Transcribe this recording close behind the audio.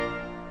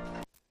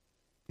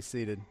Be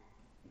seated.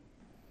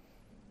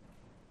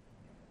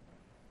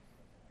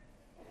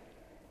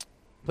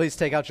 Please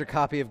take out your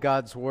copy of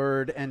God's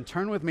Word and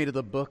turn with me to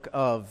the book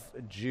of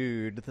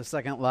Jude, the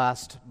second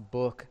last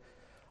book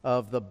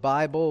of the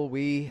Bible.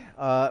 We're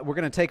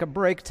going to take a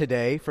break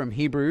today from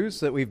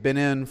Hebrews that we've been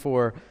in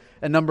for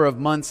a number of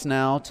months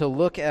now to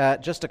look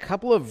at just a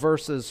couple of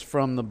verses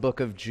from the book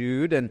of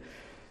Jude. And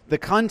the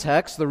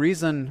context, the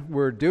reason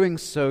we're doing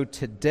so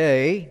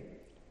today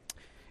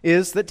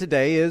is that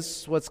today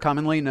is what's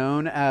commonly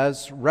known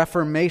as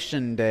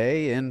Reformation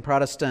Day in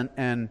Protestant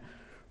and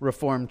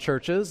Reformed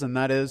churches, and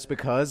that is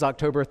because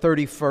October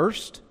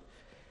 31st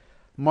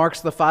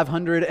marks the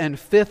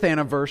 505th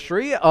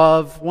anniversary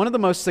of one of the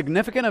most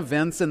significant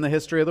events in the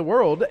history of the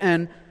world,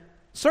 and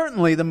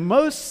certainly the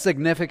most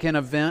significant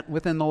event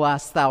within the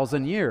last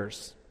 1,000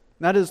 years.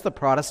 That is the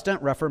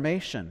Protestant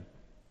Reformation.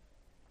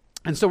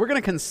 And so we're going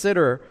to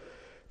consider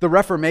the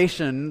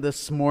Reformation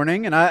this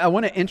morning, and I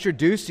want to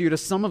introduce you to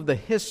some of the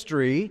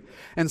history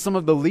and some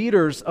of the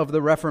leaders of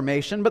the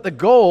Reformation. But the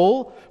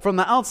goal, from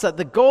the outset,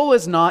 the goal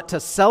is not to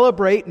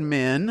celebrate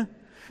men.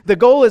 The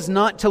goal is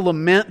not to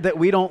lament that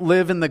we don't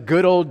live in the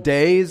good old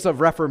days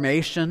of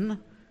Reformation.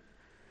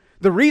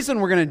 The reason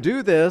we're going to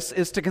do this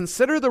is to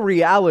consider the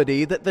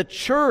reality that the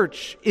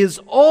church is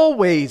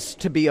always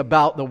to be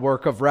about the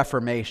work of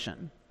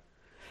Reformation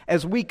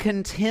as we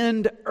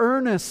contend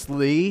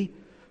earnestly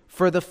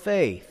for the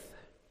faith.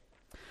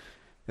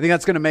 I think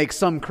that's going to make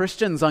some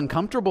Christians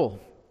uncomfortable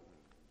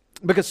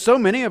because so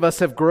many of us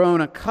have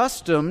grown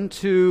accustomed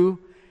to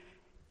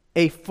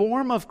a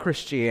form of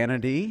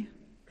Christianity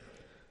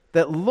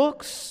that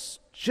looks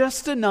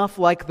just enough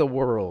like the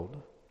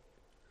world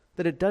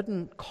that it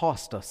doesn't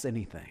cost us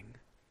anything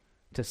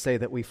to say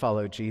that we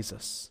follow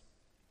Jesus.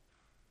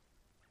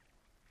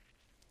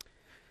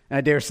 And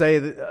I dare say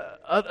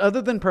that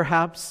other than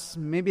perhaps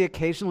maybe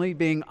occasionally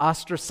being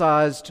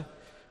ostracized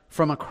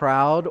from a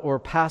crowd or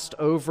passed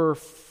over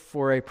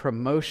for a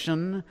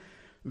promotion,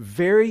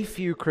 very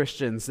few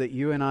Christians that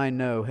you and I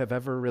know have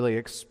ever really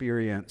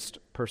experienced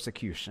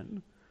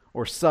persecution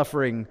or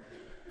suffering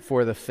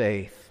for the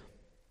faith.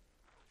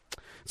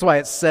 That's why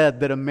it's said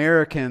that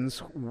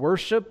Americans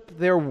worship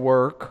their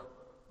work,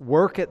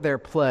 work at their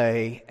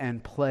play,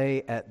 and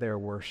play at their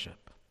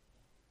worship.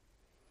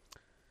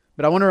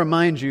 But I want to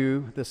remind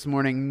you this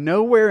morning,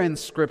 nowhere in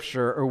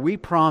Scripture are we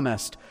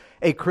promised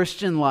a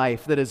Christian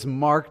life that is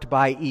marked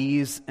by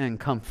ease and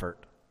comfort.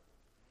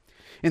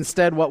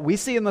 Instead, what we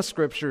see in the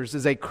Scriptures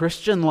is a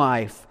Christian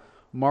life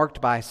marked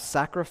by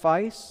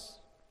sacrifice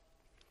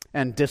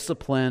and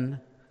discipline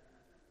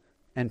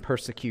and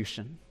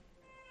persecution.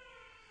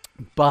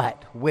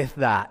 But with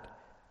that,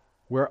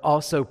 we're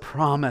also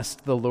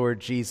promised the Lord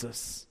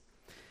Jesus,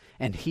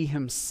 and He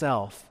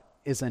Himself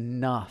is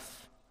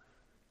enough.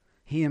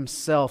 He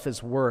Himself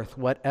is worth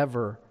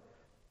whatever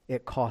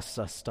it costs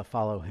us to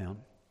follow Him.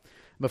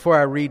 Before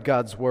I read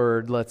God's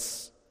Word,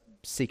 let's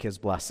seek His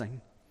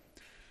blessing.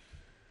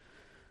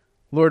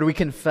 Lord, we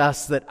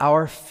confess that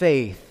our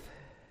faith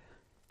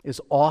is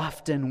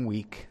often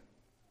weak.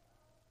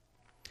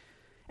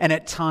 And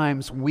at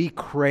times we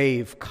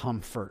crave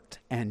comfort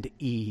and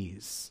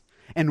ease.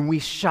 And we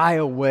shy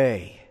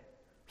away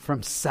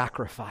from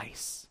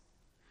sacrifice.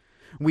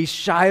 We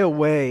shy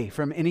away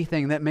from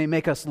anything that may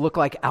make us look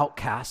like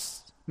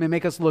outcasts, may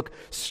make us look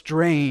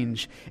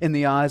strange in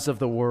the eyes of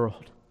the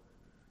world.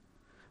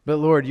 But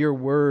Lord, your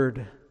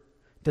word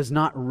does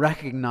not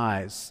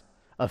recognize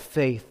a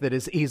faith that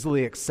is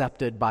easily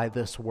accepted by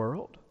this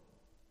world.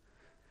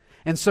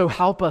 And so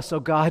help us, O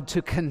God,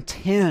 to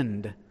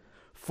contend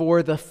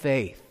for the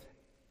faith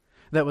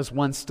that was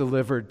once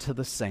delivered to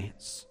the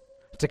saints,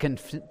 to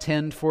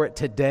contend for it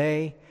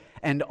today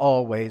and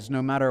always,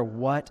 no matter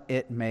what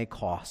it may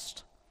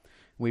cost.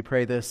 We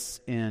pray this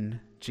in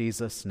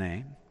Jesus'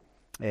 name.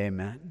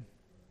 Amen.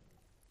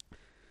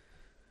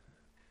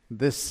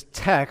 This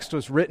text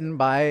was written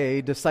by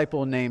a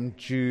disciple named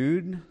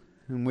Jude,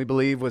 whom we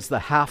believe was the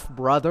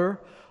half-brother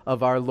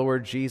of our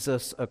Lord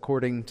Jesus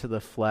according to the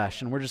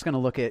flesh. And we're just going to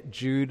look at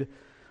Jude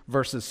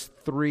verses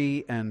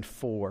 3 and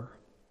 4.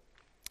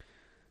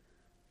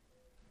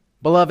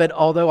 Beloved,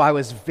 although I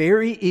was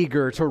very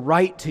eager to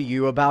write to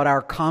you about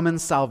our common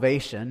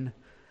salvation,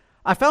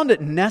 I found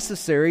it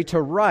necessary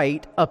to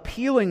write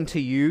appealing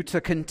to you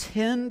to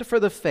contend for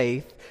the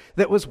faith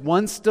that was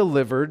once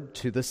delivered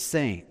to the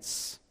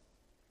saints.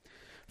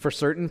 For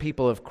certain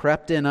people have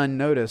crept in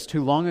unnoticed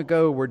who long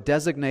ago were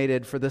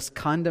designated for this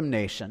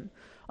condemnation,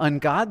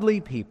 ungodly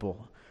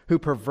people who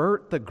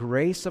pervert the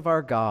grace of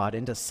our God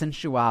into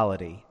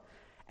sensuality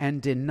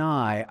and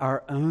deny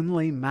our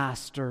only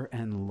Master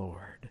and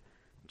Lord,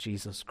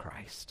 Jesus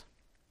Christ.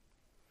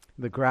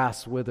 The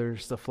grass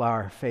withers, the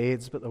flower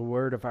fades, but the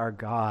word of our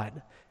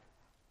God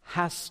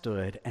has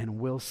stood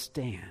and will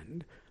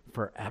stand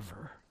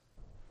forever.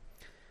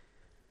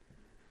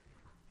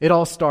 It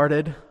all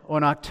started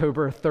on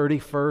October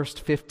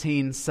 31st,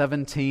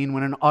 1517,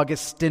 when an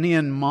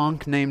Augustinian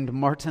monk named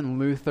Martin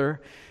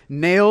Luther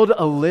nailed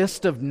a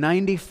list of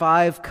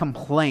 95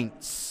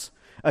 complaints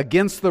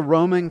against the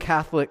Roman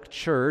Catholic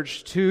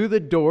Church to the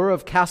door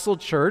of Castle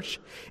Church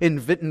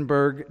in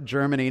Wittenberg,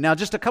 Germany. Now,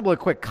 just a couple of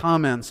quick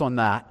comments on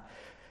that.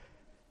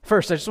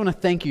 First, I just want to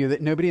thank you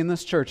that nobody in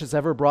this church has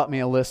ever brought me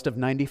a list of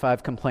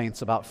 95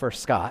 complaints about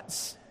First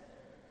Scots.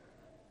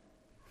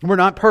 We're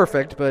not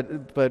perfect,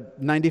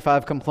 but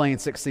 95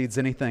 complaints exceeds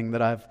anything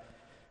that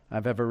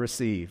I've ever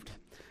received.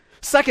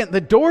 Second,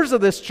 the doors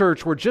of this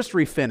church were just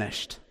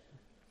refinished.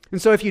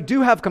 And so if you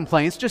do have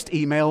complaints, just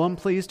email them.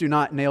 Please do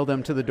not nail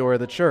them to the door of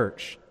the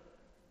church.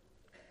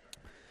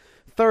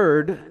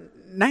 Third,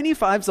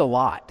 95's a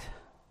lot.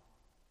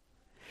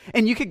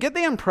 And you could get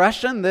the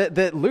impression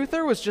that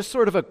Luther was just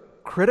sort of a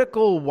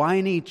critical,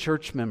 whiny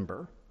church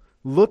member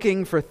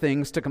looking for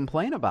things to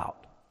complain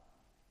about.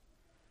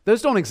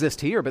 Those don't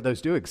exist here, but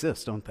those do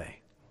exist, don't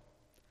they?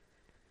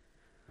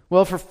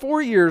 Well, for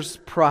 4 years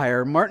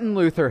prior, Martin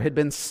Luther had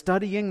been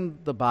studying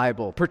the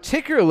Bible,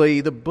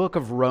 particularly the book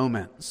of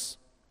Romans.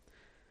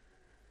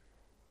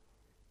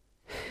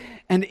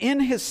 And in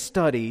his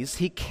studies,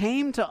 he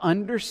came to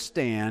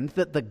understand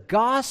that the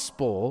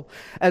gospel,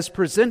 as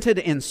presented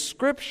in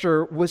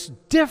Scripture, was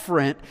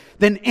different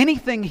than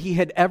anything he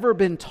had ever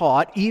been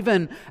taught,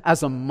 even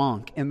as a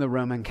monk in the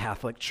Roman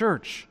Catholic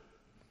Church.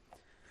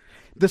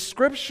 The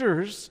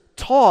Scriptures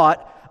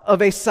taught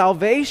of a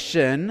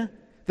salvation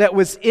that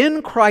was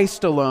in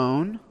Christ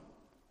alone,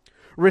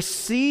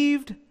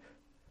 received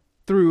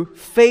through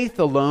faith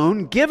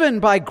alone, given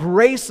by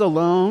grace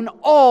alone,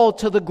 all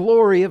to the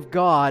glory of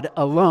God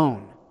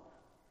alone.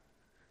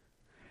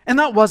 And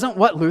that wasn't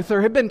what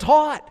Luther had been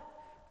taught.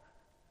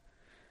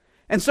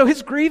 And so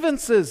his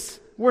grievances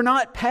were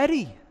not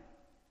petty.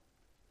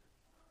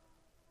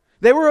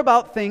 They were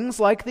about things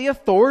like the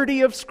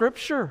authority of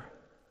Scripture.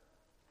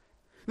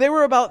 They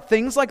were about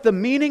things like the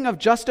meaning of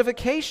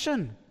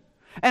justification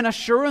and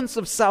assurance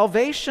of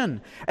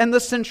salvation and the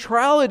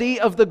centrality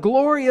of the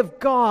glory of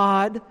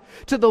God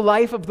to the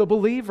life of the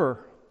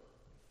believer.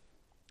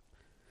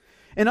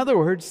 In other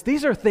words,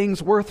 these are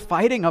things worth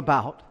fighting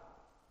about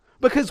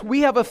because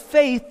we have a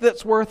faith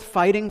that's worth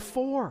fighting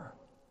for.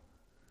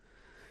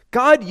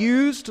 God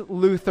used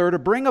Luther to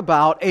bring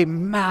about a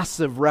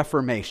massive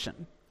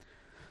reformation.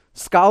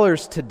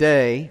 Scholars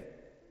today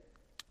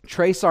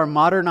trace our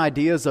modern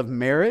ideas of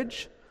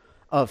marriage,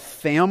 of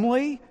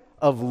family,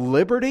 of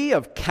liberty,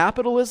 of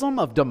capitalism,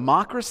 of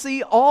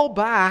democracy, all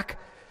back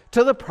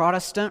to the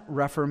Protestant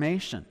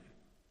Reformation.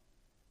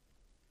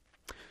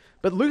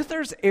 But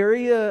Luther's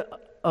area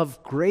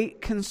of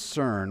great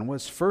concern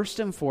was first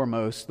and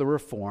foremost the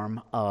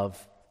reform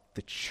of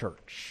the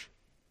church.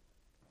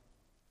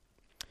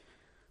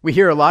 We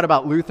hear a lot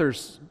about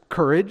Luther's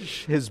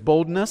courage, his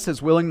boldness,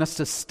 his willingness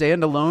to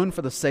stand alone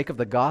for the sake of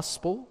the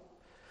gospel.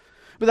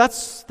 But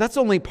that's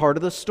only part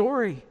of the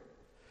story.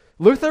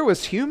 Luther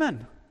was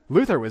human.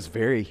 Luther was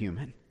very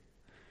human.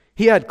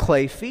 He had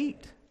clay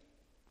feet.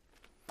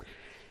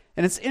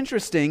 And it's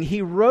interesting,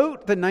 he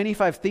wrote the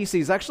 95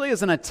 Theses actually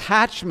as an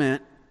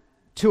attachment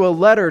to a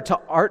letter to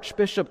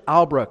Archbishop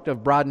Albrecht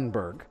of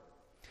Brandenburg.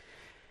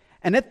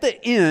 And at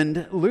the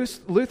end,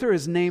 Luther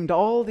has named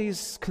all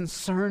these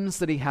concerns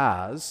that he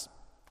has,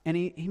 and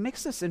he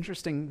makes this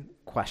interesting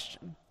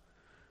question.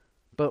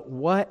 But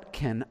what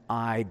can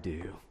I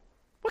do?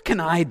 What can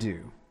I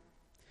do?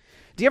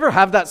 Do you ever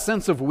have that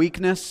sense of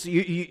weakness?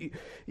 You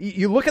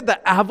look at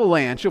the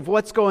avalanche of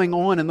what's going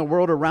on in the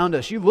world around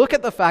us. You look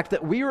at the fact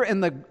that we are in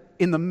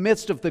the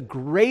midst of the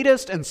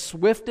greatest and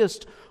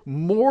swiftest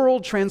moral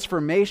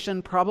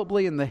transformation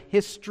probably in the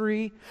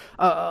history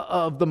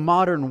of the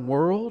modern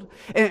world.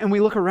 And we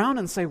look around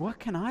and say, what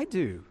can I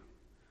do?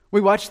 We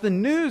watch the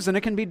news and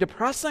it can be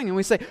depressing and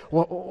we say,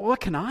 well,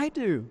 what can I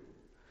do?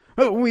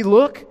 We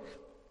look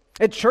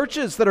at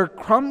churches that are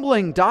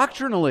crumbling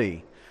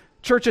doctrinally,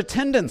 church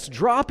attendance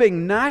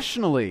dropping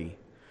nationally.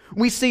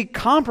 We see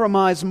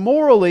compromise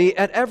morally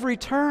at every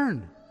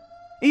turn,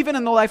 even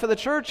in the life of the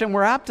church, and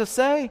we're apt to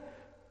say,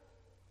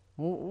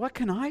 well, what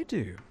can I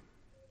do?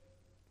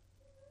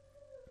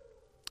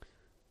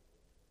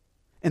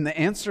 And the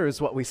answer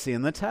is what we see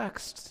in the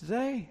text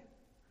today.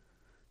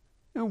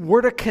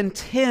 We're to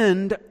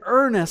contend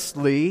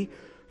earnestly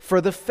for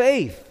the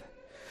faith.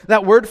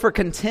 That word for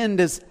contend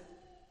is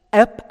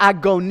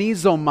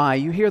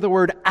epagonizomai. You hear the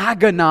word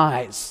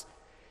agonize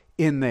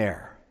in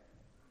there.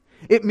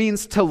 It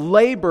means to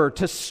labor,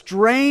 to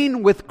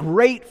strain with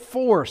great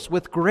force,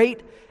 with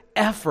great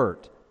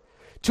effort,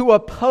 to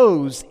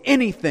oppose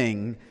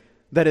anything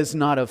that is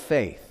not of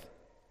faith.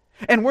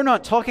 And we're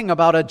not talking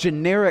about a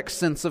generic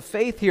sense of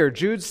faith here.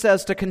 Jude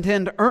says to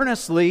contend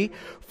earnestly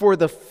for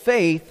the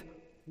faith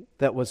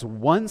that was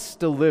once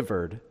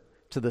delivered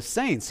to the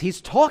saints.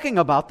 He's talking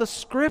about the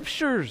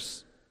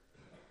Scriptures.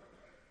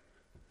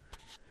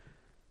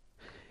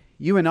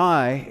 You and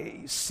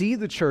I see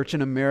the church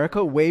in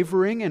America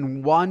wavering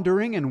and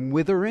wandering and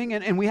withering,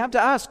 and we have to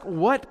ask,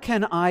 what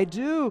can I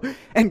do?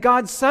 And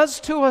God says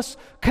to us,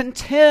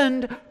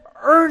 contend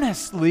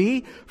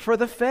earnestly for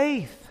the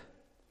faith.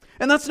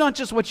 And that's not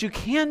just what you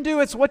can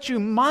do, it's what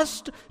you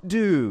must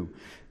do,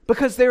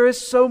 because there is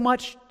so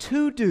much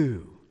to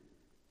do.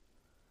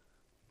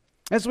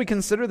 As we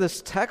consider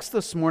this text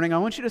this morning, I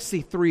want you to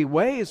see three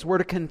ways we're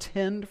to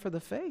contend for the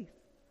faith.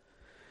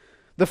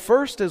 The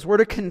first is we're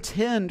to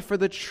contend for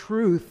the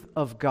truth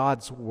of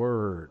God's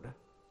Word.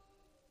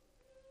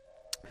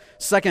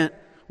 Second,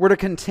 we're to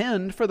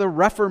contend for the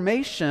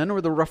reformation or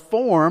the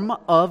reform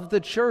of the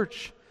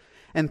church.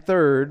 And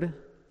third,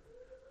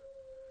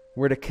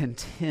 we're to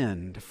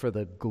contend for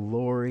the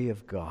glory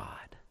of God.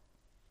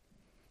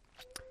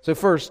 So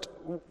first,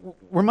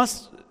 we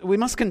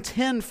must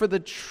contend for the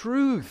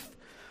truth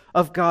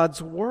of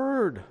God's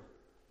Word.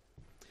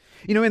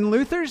 You know, in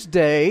Luther's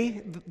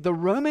day, the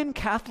Roman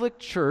Catholic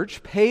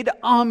Church paid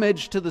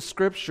homage to the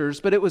Scriptures,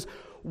 but it was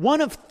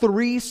one of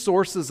three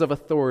sources of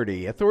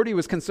authority. Authority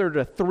was considered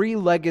a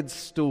three-legged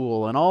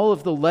stool, and all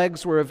of the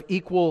legs were of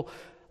equal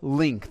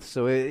length,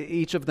 so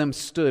each of them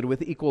stood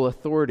with equal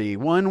authority.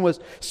 One was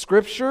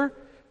Scripture,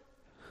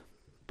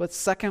 but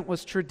second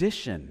was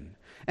tradition,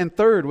 and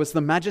third was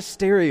the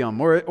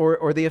magisterium,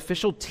 or the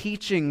official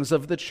teachings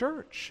of the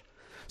church.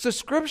 So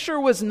Scripture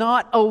was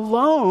not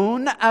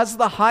alone as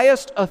the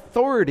highest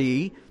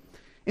authority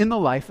in the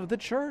life of the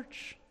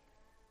church.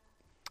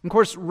 Of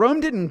course, Rome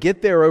didn't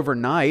get there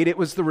overnight. It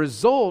was the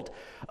result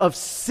of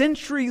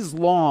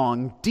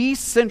centuries-long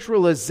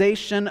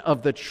decentralization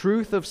of the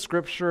truth of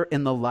Scripture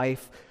in the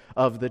life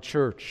of the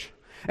church.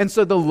 And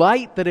so the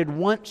light that had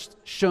once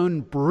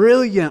shone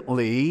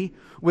brilliantly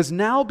was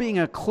now being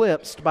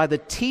eclipsed by the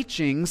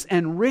teachings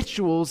and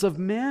rituals of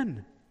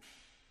men.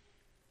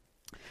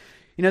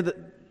 You know,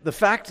 the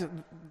fact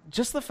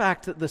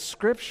that the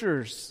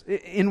Scriptures,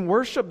 in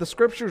worship, the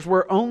Scriptures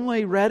were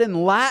only read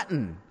in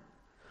Latin,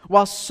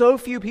 while so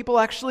few people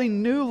actually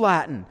knew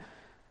Latin,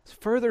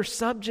 further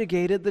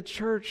subjugated the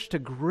church to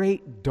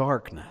great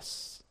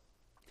darkness.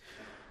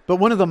 But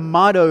one of the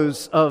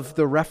mottos of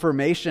the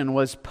Reformation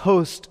was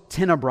post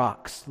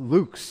tenebras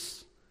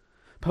lux.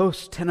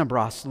 Post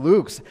tenebras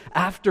lux.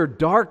 After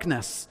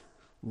darkness,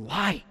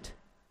 light.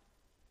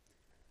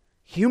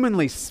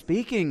 Humanly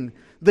speaking,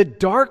 the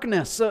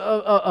darkness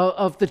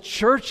of the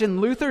church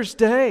in Luther's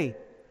day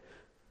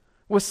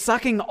was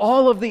sucking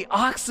all of the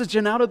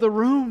oxygen out of the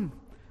room,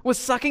 was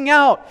sucking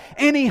out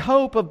any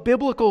hope of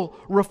biblical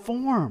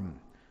reform.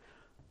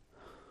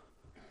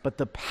 But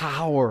the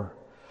power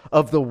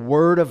of the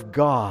Word of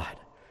God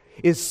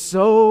is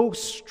so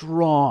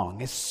strong,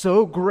 is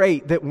so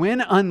great, that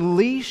when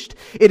unleashed,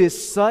 it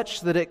is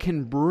such that it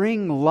can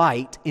bring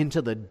light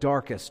into the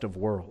darkest of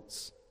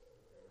worlds.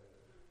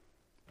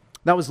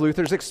 That was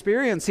Luther's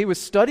experience. He was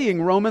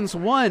studying Romans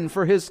 1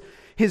 for his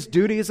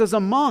duties as a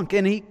monk,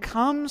 and he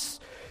comes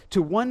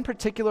to one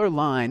particular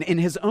line. In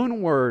his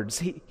own words,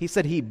 he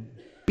said he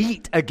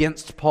beat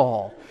against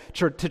Paul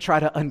to try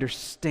to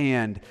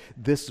understand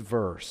this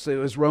verse. It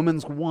was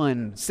Romans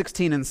 1,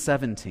 16 and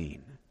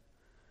 17,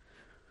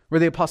 where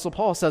the Apostle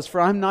Paul says,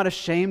 "For I'm not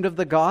ashamed of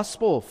the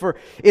gospel, for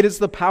it is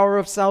the power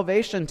of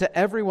salvation to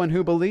everyone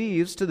who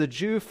believes, to the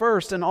Jew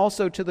first and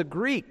also to the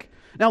Greek."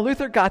 Now,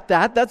 Luther got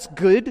that. That's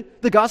good.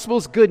 The gospel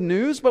is good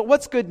news, but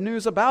what's good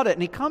news about it?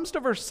 And he comes to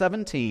verse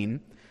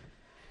 17,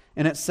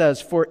 and it says,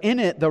 "For in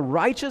it the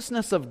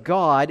righteousness of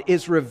God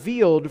is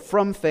revealed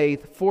from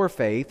faith for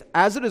faith,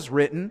 as it is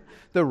written,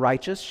 the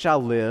righteous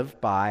shall live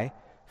by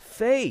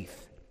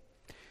faith."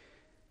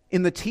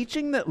 In the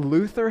teaching that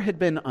Luther had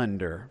been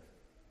under,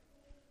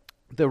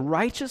 the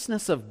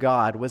righteousness of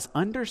God was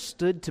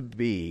understood to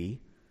be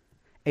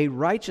a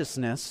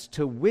righteousness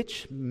to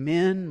which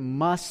men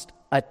must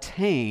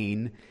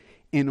attain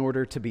in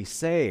order to be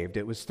saved.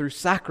 It was through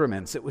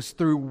sacraments. It was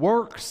through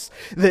works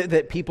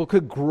that people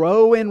could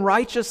grow in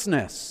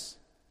righteousness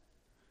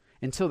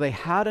until they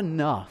had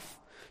enough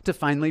to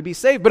finally be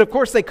saved. But of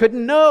course they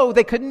couldn't know.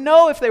 They couldn't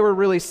know if they were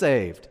really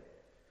saved.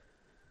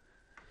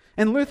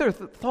 And Luther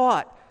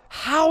thought,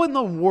 how in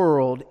the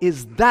world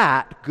is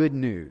that good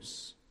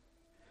news?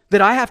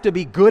 That I have to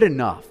be good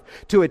enough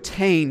to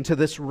attain to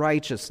this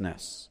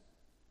righteousness.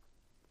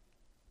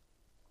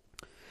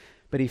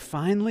 But he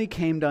finally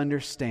came to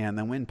understand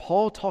that when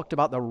Paul talked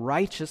about the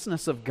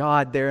righteousness of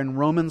God there in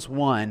Romans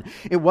 1,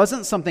 it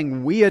wasn't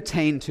something we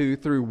attain to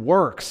through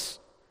works.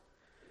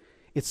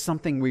 It's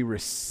something we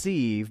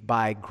receive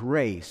by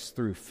grace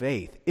through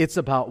faith. It's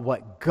about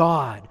what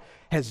God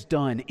has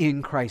done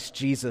in Christ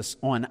Jesus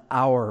on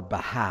our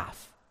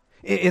behalf.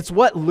 It's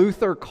what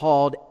Luther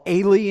called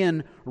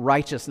alien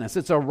righteousness.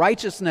 It's a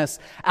righteousness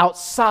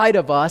outside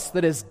of us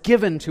that is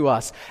given to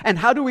us. And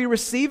how do we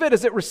receive it?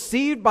 Is it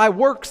received by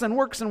works and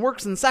works and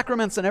works and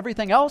sacraments and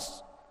everything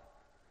else?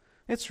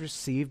 It's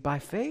received by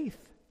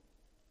faith.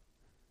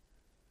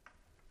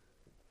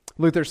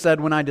 Luther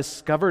said, "When I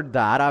discovered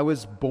that, I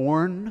was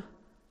born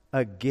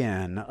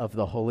again of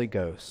the Holy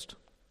Ghost.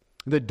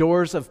 The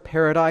doors of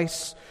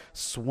paradise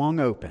swung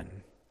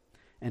open,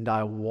 and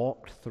I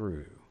walked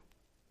through."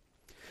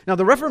 Now,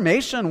 the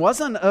Reformation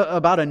wasn't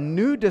about a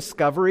new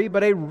discovery,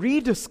 but a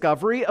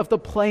rediscovery of the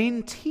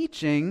plain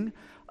teaching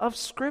of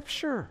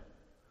Scripture.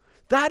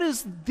 That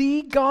is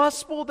the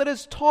gospel that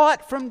is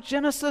taught from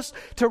Genesis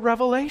to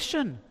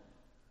Revelation.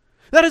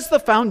 That is the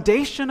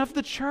foundation of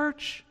the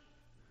church.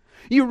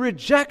 You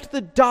reject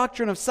the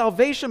doctrine of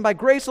salvation by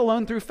grace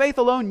alone, through faith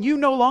alone, you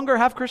no longer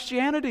have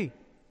Christianity.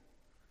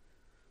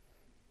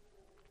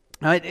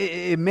 Now,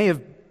 it may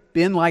have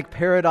been like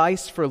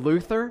paradise for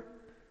Luther,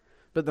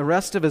 but the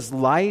rest of his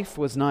life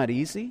was not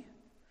easy.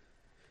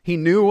 He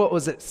knew what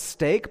was at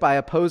stake by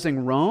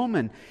opposing Rome,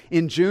 and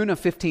in June of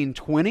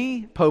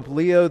 1520, Pope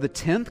Leo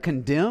X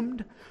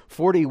condemned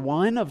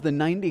 41 of the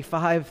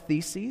 95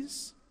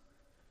 theses.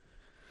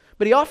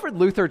 But he offered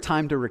Luther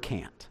time to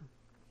recant.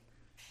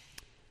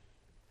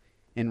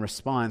 In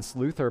response,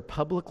 Luther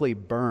publicly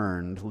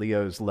burned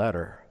Leo's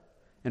letter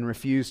and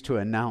refused to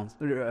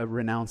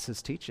renounce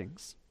his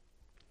teachings.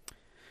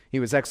 He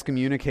was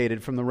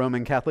excommunicated from the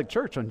Roman Catholic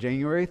Church on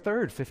January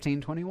 3rd,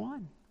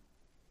 1521.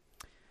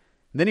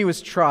 Then he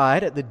was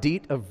tried at the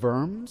Diet of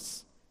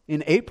Worms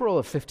in April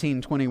of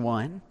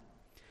 1521.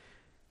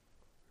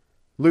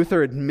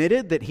 Luther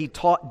admitted that he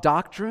taught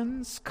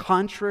doctrines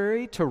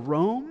contrary to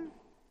Rome,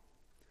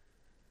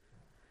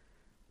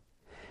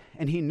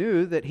 and he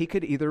knew that he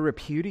could either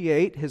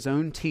repudiate his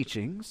own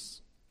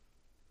teachings,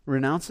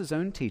 renounce his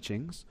own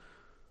teachings,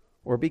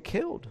 or be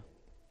killed.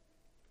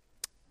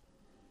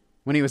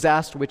 When he was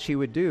asked which he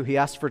would do, he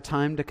asked for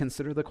time to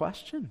consider the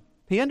question.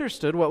 He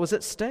understood what was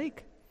at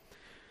stake.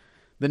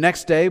 The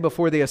next day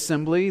before the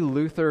assembly,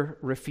 Luther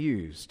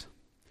refused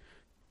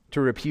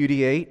to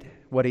repudiate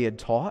what he had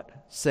taught,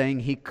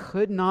 saying he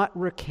could not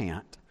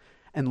recant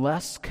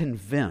unless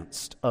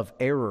convinced of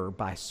error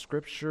by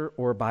Scripture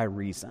or by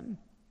reason.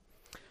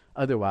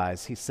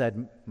 Otherwise, he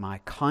said, my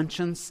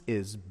conscience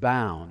is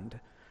bound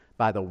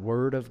by the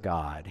Word of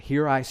God.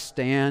 Here I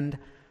stand,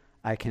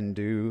 I can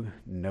do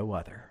no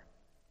other.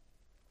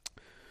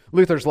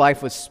 Luther's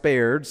life was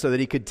spared so that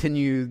he could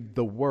continue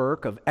the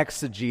work of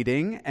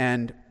exegeting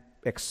and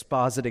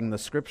expositing the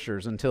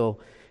Scriptures until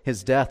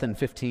his death in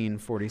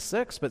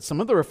 1546. But some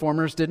of the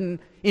reformers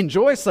didn't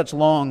enjoy such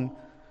long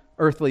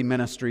earthly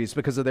ministries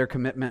because of their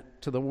commitment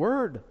to the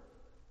Word.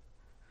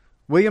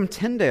 William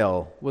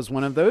Tyndale was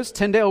one of those.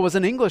 Tyndale was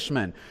an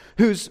Englishman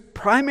whose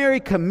primary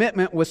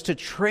commitment was to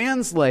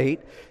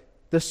translate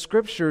the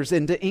Scriptures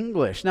into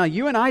English. Now,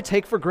 you and I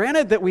take for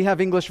granted that we have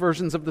English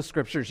versions of the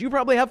Scriptures. You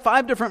probably have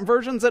 5 different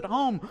versions at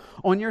home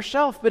on your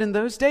shelf, but in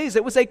those days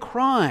it was a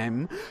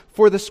crime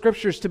for the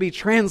Scriptures to be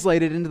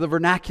translated into the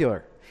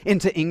vernacular,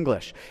 into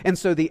English. And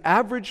so the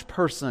average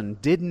person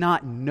did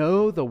not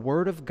know the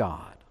Word of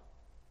God.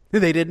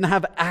 They didn't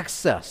have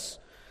access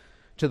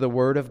to the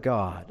Word of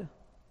God.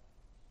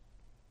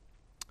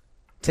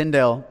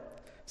 Tyndale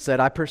said,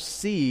 I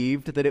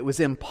perceived that it was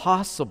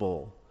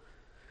impossible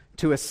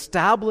to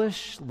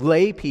establish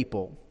lay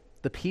people,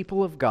 the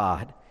people of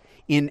God,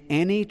 in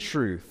any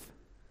truth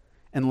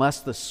unless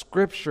the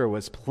Scripture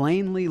was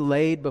plainly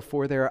laid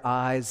before their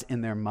eyes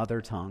in their mother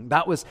tongue.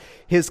 That was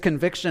his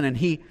conviction, and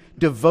he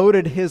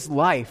devoted his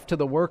life to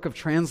the work of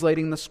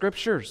translating the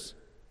Scriptures.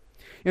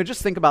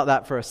 Just think about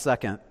that for a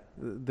second.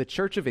 The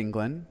Church of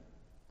England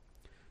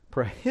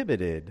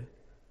prohibited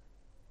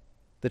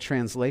the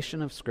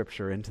translation of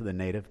Scripture into the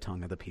native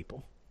tongue of the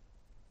people.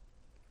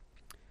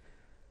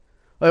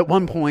 At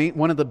one point,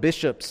 one of the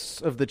bishops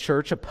of the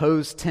church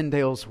opposed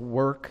Tyndale's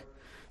work,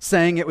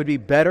 saying it would be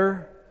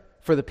better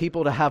for the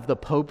people to have the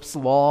Pope's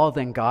law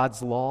than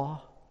God's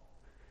law.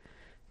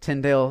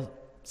 Tyndale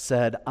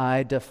said,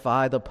 I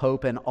defy the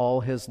Pope and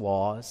all his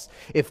laws.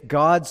 If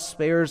God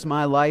spares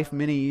my life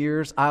many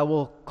years, I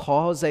will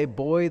cause a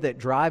boy that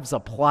drives a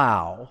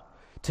plow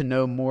to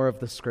know more of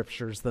the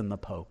Scriptures than the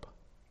Pope.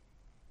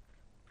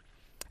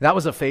 That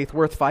was a faith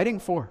worth fighting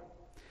for.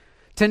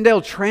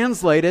 Tyndale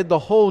translated the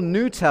whole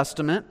New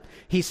Testament.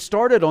 He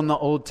started on the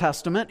Old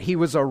Testament. He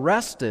was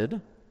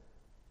arrested.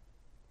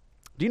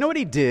 Do you know what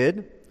he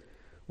did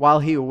while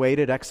he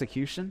awaited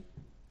execution?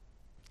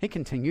 He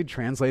continued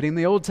translating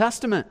the Old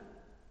Testament.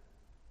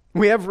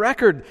 We have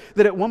record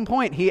that at one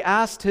point he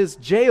asked his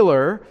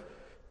jailer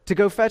to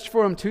go fetch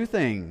for him 2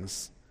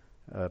 things: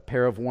 a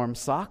pair of warm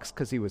socks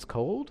because he was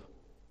cold,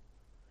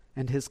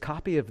 and his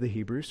copy of the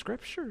Hebrew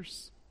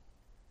Scriptures.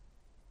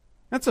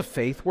 That's a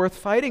faith worth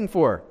fighting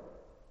for.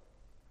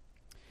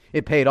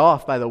 It paid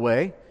off, by the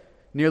way.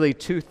 Nearly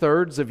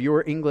 2/3 of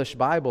your English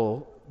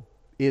Bible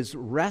is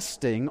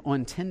resting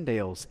on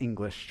Tyndale's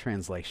English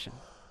translation.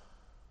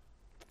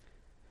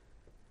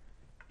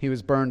 He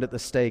was burned at the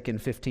stake in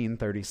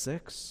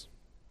 1536.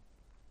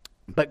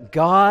 But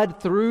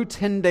God, through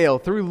Tyndale,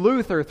 through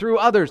Luther, through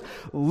others,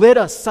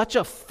 lit such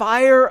a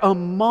fire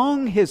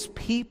among His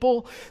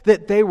people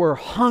that they were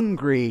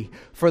hungry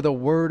for the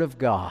Word of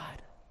God.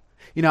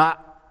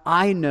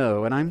 I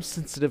know, and I'm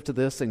sensitive to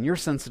this, and you're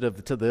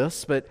sensitive to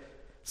this, but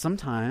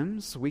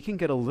sometimes we can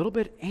get a little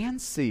bit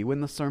antsy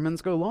when the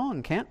sermons go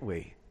long, can't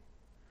we?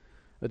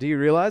 But do you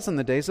realize in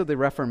the days of the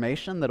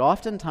Reformation that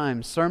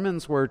oftentimes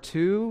sermons were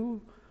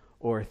 2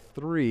 or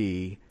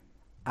 3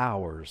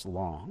 hours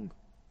long?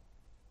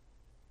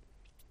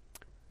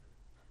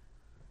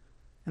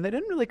 And they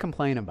didn't really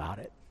complain about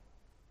it.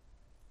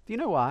 Do you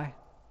know why?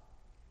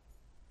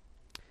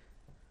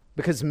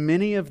 Because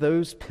many of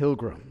those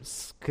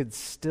pilgrims could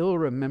still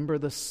remember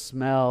the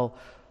smell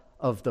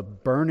of the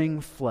burning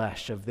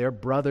flesh of their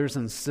brothers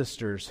and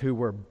sisters who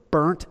were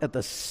burnt at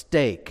the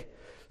stake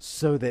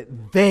so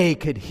that they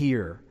could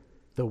hear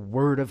the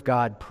word of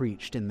God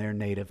preached in their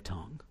native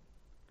tongue.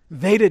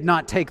 They did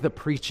not take the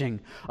preaching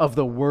of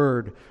the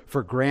word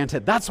for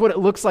granted. That's what it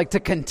looks like to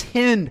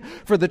contend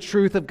for the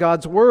truth of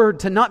God's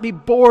word, to not be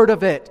bored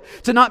of it,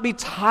 to not be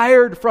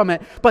tired from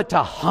it, but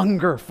to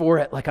hunger for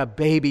it like a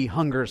baby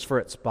hungers for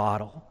its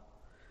bottle.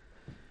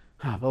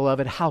 Ah,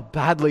 beloved, how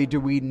badly do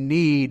we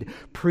need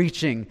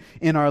preaching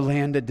in our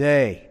land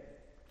today?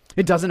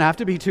 It doesn't have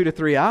to be 2 to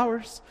 3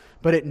 hours,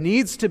 but it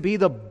needs to be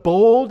the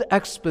bold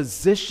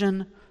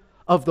exposition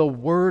of the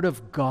Word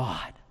of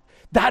God.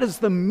 That is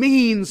the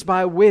means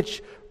by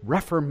which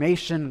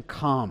reformation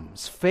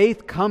comes.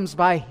 Faith comes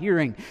by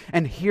hearing,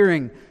 and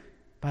hearing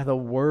by the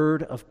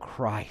Word of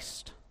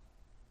Christ.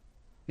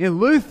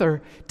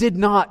 Luther did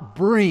not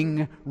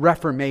bring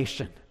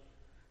reformation.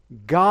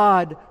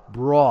 God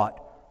brought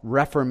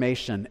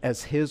reformation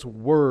as his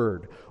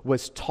word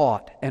was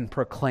taught and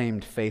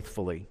proclaimed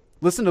faithfully.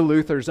 Listen to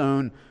Luther's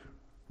own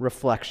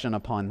reflection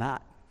upon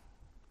that.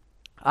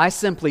 I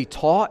simply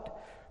taught,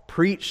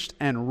 preached,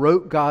 and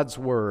wrote God's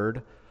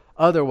word.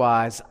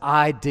 Otherwise,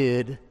 I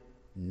did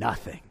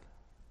nothing.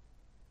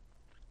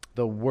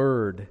 The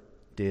word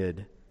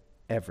did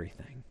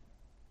everything.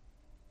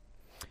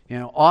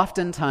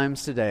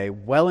 Oftentimes today,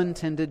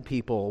 well-intended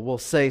people will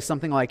say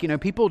something like,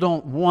 people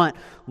don't want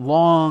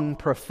long,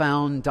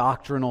 profound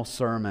doctrinal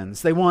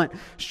sermons. They want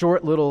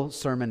short little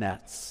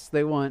sermonettes.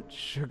 They want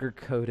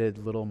sugar-coated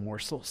little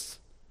morsels.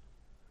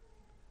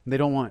 They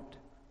don't want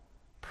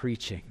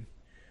preaching.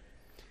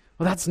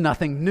 Well, that's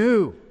nothing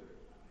new.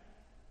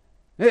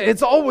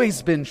 It's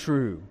always been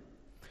true.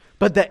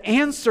 But the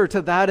answer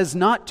to that is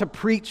not to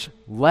preach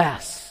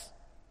less.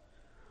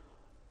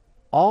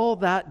 All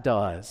that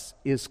does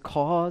is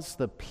cause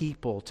the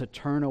people to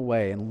turn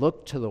away and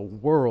look to the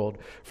world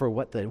for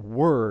what the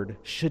Word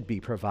should be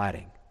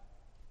providing.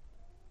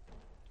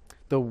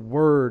 The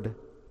Word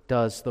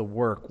does the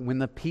work. When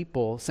the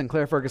people,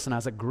 Sinclair Ferguson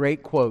has a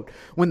great quote,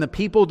 when the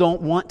people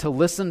don't want to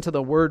listen to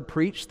the Word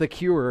preached, the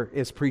cure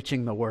is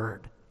preaching the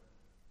Word.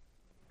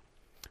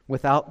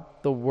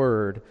 Without the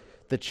Word,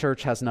 the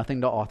church has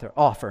nothing to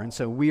offer, and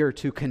so we are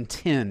to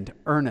contend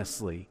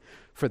earnestly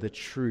for the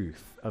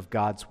truth of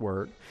God's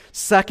word.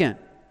 Second,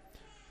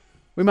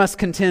 we must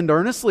contend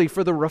earnestly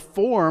for the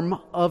reform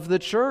of the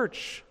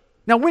church.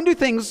 Now, when do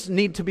things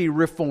need to be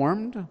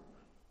reformed?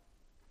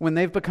 When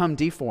they've become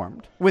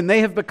deformed, when they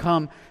have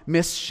become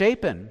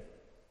misshapen.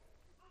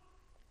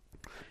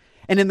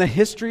 And in the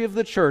history of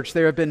the church,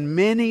 there have been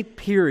many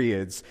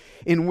periods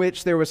in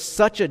which there was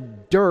such a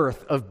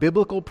dearth of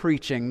biblical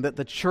preaching that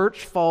the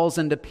church falls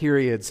into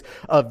periods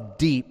of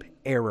deep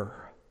error.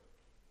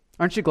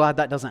 Aren't you glad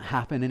that doesn't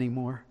happen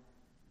anymore?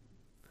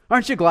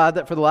 Aren't you glad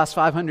that for the last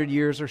 500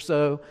 years or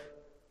so,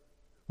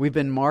 we've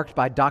been marked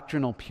by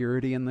doctrinal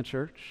purity in the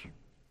church?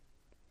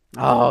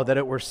 Oh, that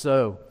it were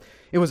so.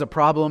 It was a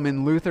problem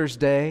in Luther's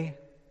day.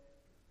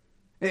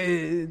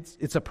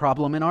 It's a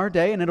problem in our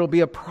day, and it'll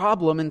be a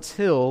problem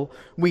until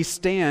we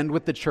stand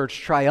with the church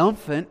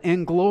triumphant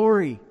in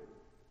glory.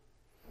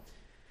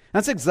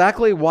 That's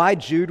exactly why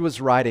Jude was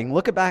writing.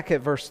 Look back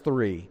at verse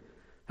 3.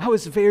 I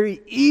was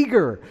very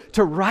eager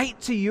to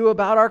write to you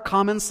about our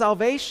common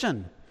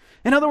salvation.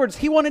 In other words,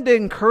 he wanted to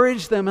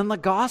encourage them in the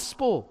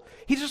gospel.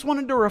 He just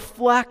wanted to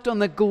reflect on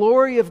the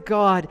glory of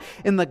God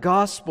in the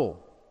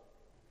gospel.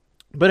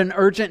 But an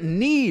urgent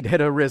need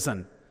had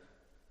arisen.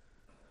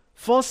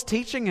 False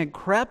teaching had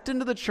crept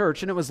into the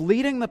church, and it was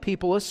leading the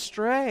people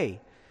astray.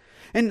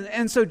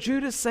 And so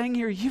Jude is saying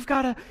here, you've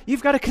got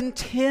to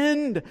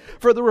contend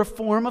for the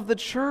reform of the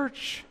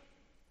church.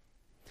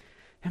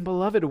 And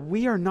beloved,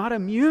 we are not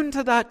immune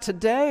to that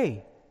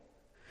today.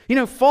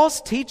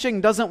 False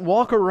teaching doesn't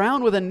walk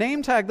around with a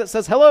name tag that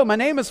says, hello, my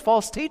name is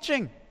false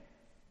teaching.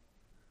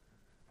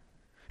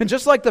 And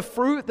just like the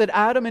fruit that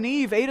Adam and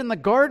Eve ate in the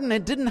garden,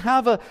 it didn't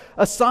have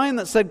a sign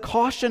that said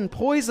caution,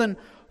 poison.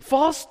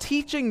 False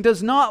teaching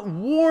does not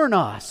warn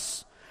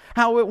us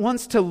how it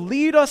wants to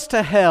lead us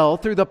to hell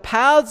through the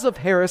paths of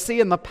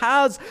heresy and the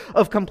paths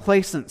of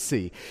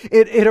complacency.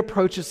 It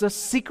approaches us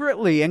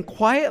secretly and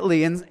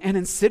quietly and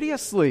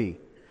insidiously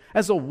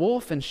as a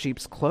wolf in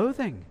sheep's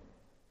clothing.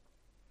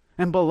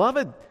 And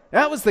beloved,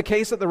 that was the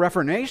case at the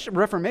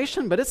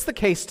Reformation, but it's the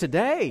case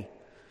today.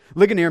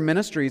 Ligonier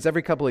Ministries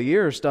every couple of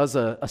years does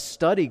a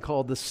study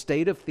called The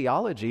State of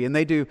Theology, and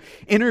they do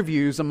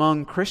interviews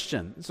among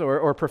Christians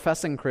or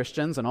professing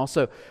Christians and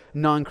also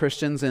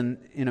non-Christians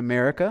in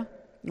America.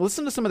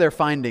 Listen to some of their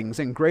findings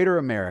in greater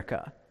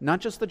America, not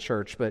just the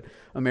church, but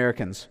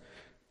Americans.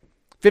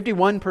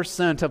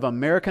 51% of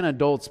American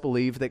adults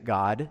believe that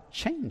God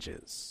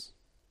changes.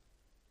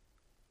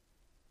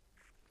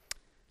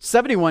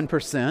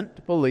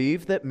 71%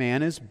 believe that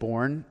man is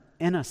born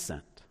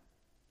innocent.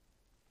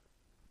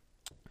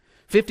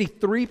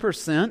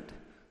 53%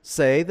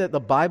 say that the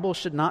Bible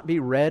should not be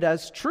read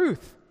as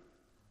truth.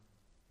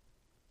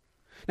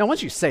 Now,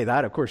 once you say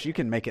that, of course, you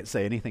can make it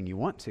say anything you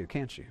want to,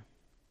 can't you?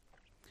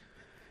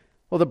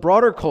 Well, the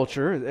broader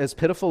culture, as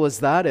pitiful as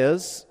that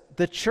is,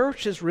 the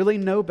church is really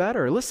no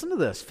better. Listen to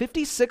this.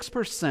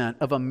 56%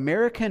 of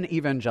American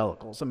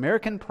evangelicals,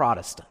 American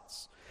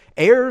Protestants,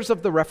 heirs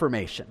of the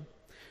Reformation,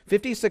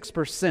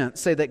 56%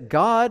 say that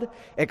God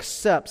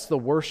accepts the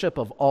worship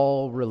of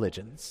all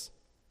religions.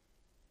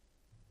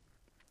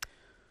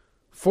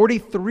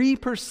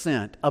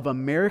 43% of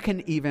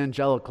American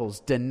evangelicals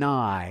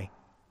deny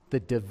the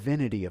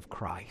divinity of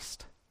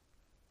Christ.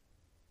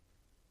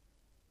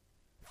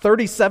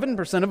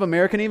 37% of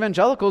American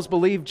evangelicals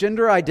believe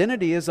gender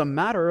identity is a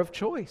matter of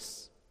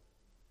choice.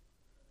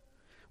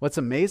 What's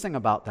amazing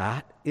about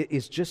that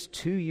is just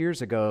 2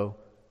 years ago,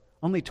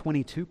 only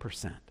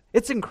 22%.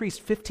 It's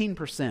increased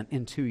 15%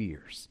 in 2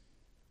 years.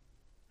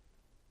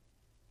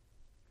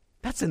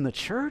 That's in the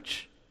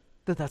church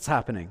that's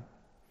happening.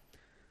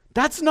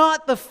 That's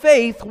not the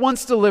faith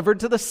once delivered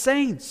to the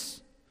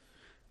saints.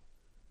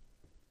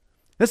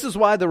 This is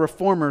why the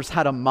Reformers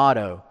had a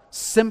motto,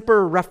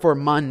 Semper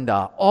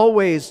Reformanda,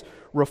 always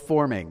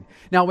reforming.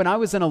 Now, when I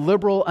was in a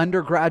liberal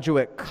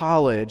undergraduate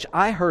college,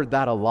 I heard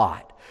that a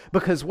lot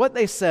because what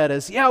they said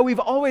is, we've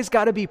always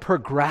got to be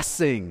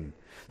progressing.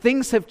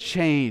 Things have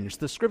changed.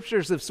 The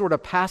scriptures have sort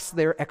of passed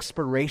their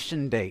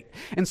expiration date.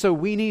 And so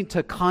we need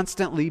to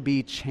constantly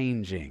be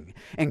changing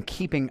and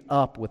keeping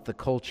up with the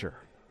culture.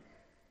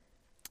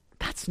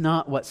 That's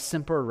not what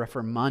Semper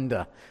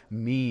Reformanda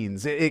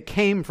means. It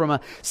came from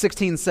a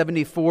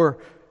 1674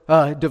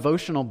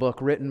 devotional book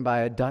written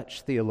by a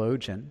Dutch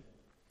theologian.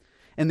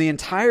 And the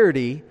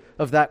entirety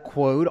of that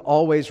quote,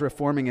 always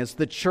reforming, is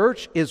the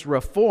church is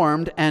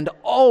reformed and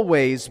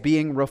always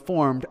being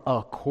reformed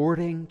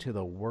according to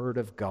the Word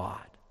of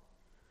God.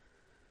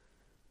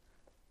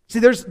 See,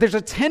 there's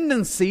a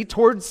tendency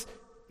towards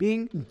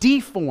being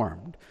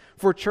deformed,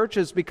 for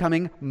churches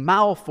becoming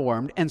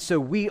malformed, and so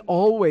we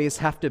always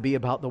have to be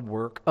about the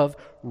work of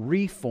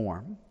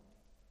reform.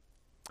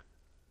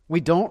 We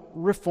don't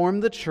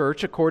reform the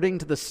church according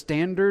to the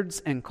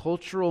standards and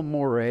cultural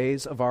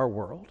mores of our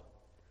world.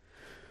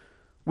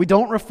 We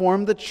don't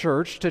reform the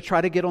church to try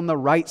to get on the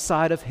right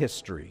side of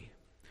history.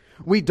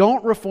 We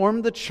don't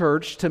reform the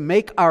church to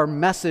make our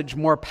message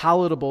more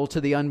palatable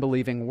to the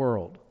unbelieving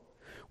world.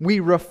 We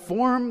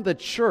reform the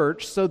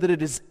church so that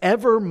it is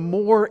ever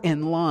more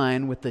in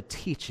line with the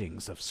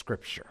teachings of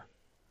Scripture.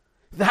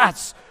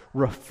 That's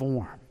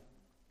reform.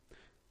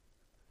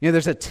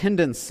 There's a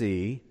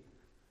tendency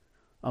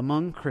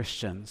among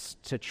Christians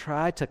to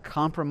try to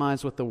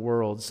compromise with the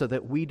world so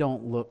that we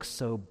don't look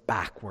so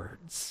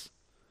backwards.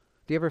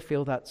 Do you ever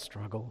feel that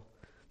struggle?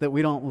 That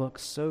we don't look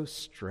so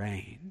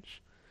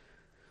strange?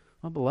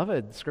 Well,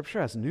 beloved,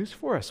 Scripture has news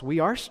for us. We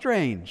are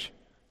strange.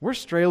 We're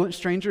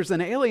strangers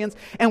and aliens,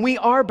 and we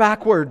are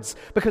backwards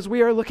because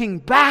we are looking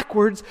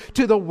backwards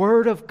to the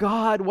Word of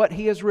God, what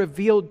He has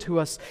revealed to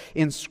us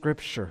in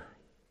Scripture.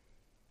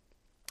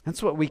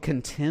 That's what we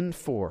contend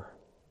for.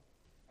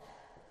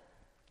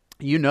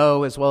 You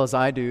know as well as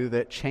I do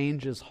that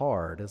change is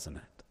hard, isn't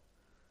it?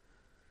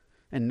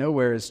 And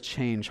nowhere is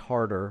change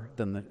harder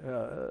than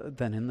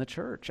in the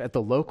church. At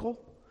the local,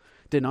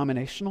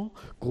 denominational,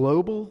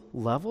 global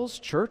levels,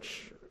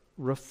 church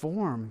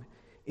reform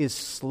is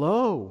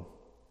slow.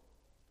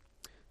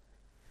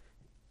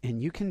 And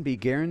you can be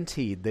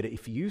guaranteed that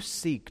if you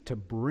seek to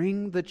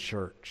bring the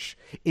church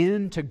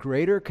into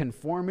greater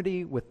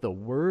conformity with the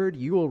Word,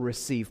 you will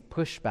receive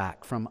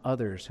pushback from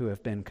others who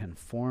have been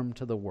conformed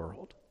to the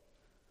world.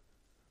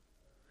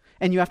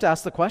 And you have to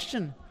ask the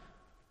question,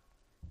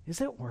 is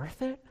it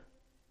worth it?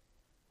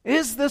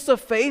 Is this a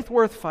faith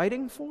worth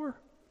fighting for?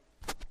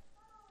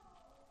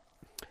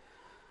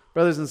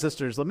 Brothers and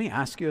sisters, let me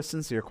ask you a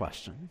sincere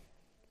question.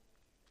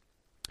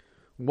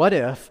 What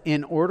if,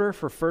 in order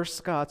for First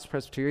Scots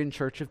Presbyterian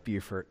Church of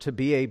Beaufort to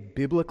be a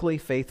biblically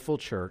faithful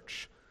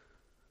church,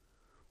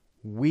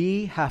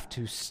 we have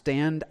to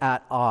stand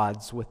at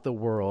odds with the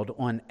world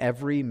on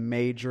every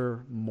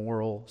major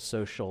moral,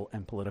 social,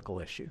 and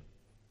political issue?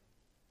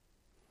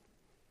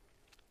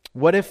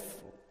 What if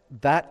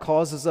that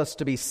causes us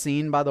to be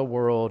seen by the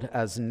world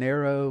as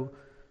narrow,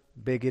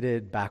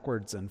 bigoted,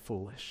 backwards, and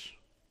foolish?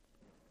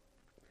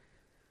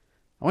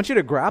 I want you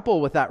to grapple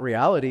with that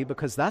reality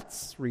because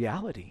that's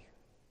reality.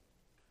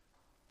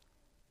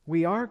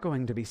 We are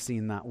going to be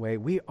seen that way.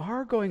 We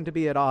are going to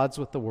be at odds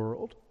with the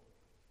world.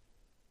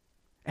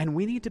 And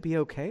we need to be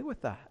okay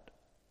with that.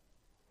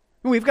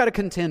 We've got to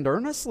contend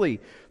earnestly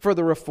for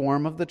the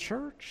reform of the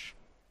church.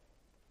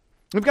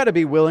 We've got to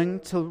be willing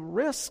to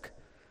risk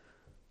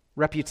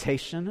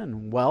reputation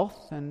and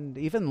wealth and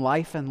even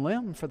life and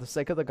limb for the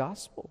sake of the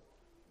gospel.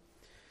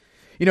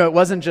 It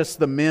wasn't just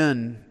the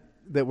men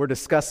that we're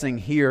discussing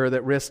here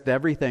that risked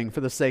everything for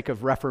the sake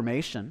of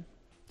reformation.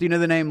 Do you know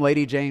the name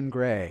Lady Jane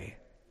Grey?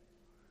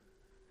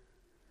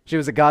 She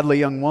was a godly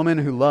young woman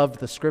who loved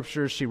the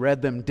Scriptures. She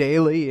read them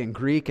daily in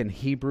Greek and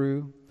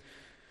Hebrew.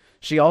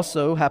 She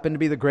also happened to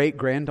be the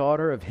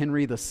great-granddaughter of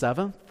Henry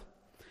VII,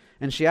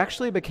 and she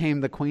actually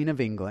became the Queen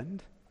of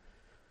England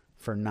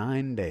for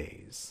 9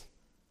 days.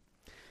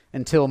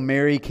 Until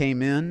Mary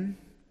came in,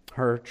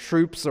 her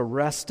troops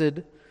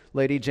arrested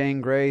Lady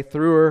Jane Grey,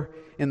 threw her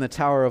in the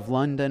Tower of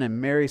London,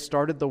 and Mary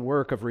started the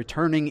work of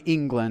returning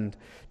England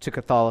to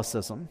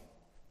Catholicism.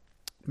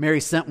 Mary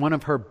sent one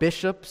of her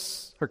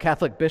bishops, her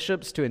Catholic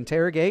bishops, to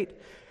interrogate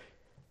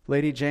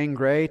Lady Jane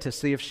Grey to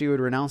see if she would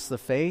renounce the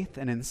faith,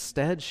 and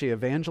instead she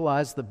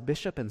evangelized the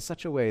bishop in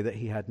such a way that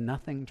he had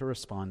nothing to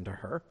respond to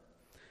her,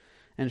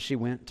 and she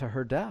went to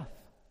her death.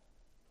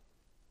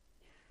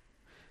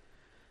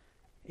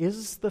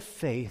 Is the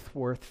faith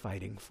worth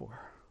fighting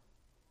for?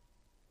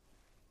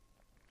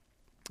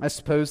 I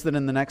suppose that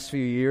in the next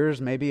few years,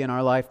 maybe in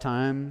our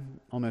lifetime,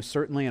 almost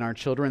certainly in our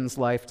children's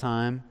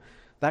lifetime,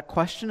 that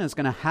question is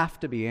going to have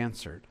to be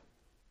answered.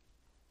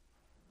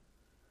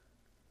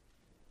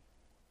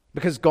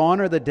 Because gone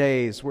are the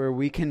days where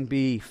we can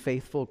be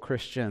faithful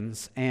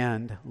Christians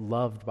and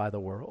loved by the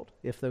world,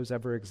 if those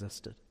ever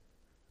existed.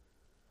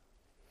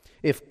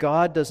 If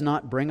God does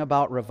not bring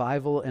about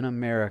revival in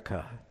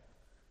America,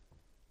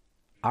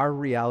 our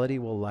reality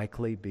will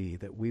likely be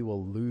that we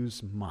will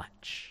lose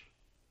much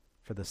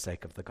for the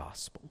sake of the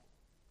gospel.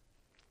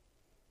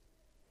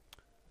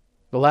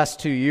 The last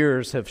 2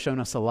 years have shown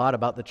us a lot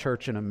about the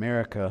church in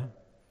America.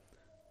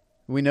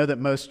 We know that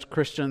most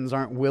Christians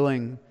aren't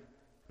willing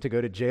to go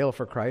to jail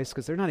for Christ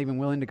because they're not even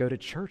willing to go to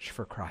church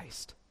for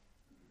Christ.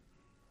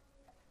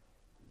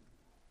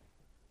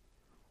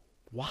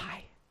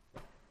 Why?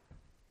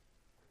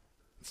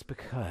 It's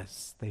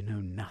because they know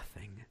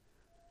nothing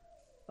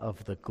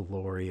of the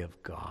glory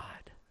of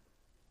God.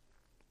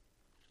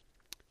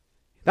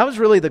 That was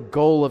really the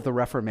goal of the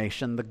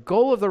Reformation. The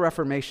goal of the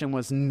Reformation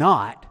was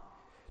not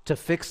to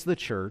fix the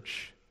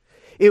church.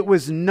 It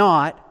was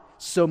not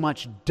so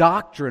much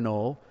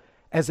doctrinal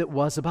as it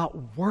was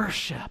about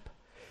worship.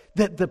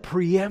 That the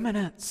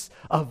preeminence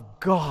of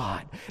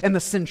God and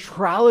the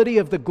centrality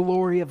of the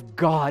glory of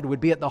God would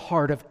be at the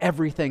heart of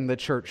everything the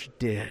church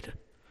did.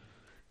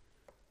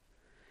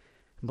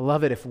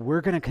 Beloved, if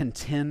we're going to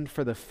contend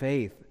for the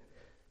faith,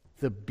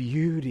 the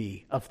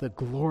beauty of the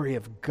glory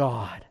of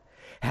God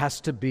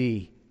has to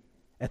be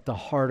at the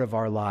heart of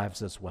our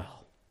lives as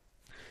well.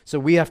 So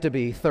we have to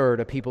be, third,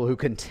 a people who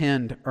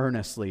contend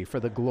earnestly for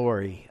the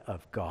glory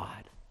of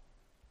God.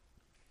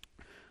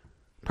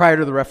 Prior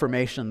to the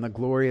Reformation, the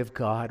glory of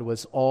God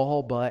was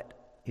all but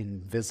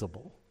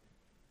invisible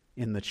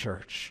in the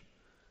church.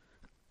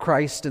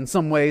 Christ, in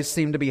some ways,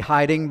 seemed to be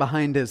hiding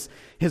behind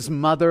his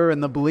mother,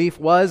 and the belief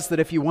was that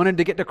if you wanted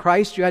to get to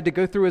Christ, you had to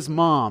go through his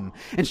mom,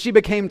 and she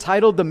became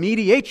titled the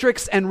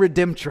Mediatrix and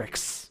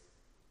Redemptrix.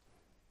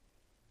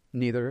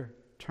 Neither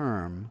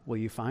term will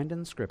you find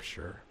in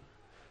Scripture,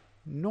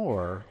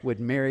 nor would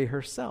Mary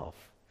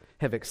herself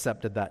have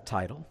accepted that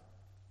title.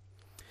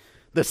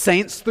 The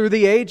saints through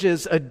the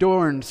ages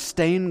adorned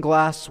stained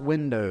glass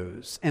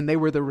windows, and they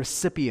were the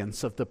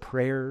recipients of the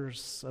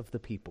prayers of the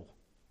people.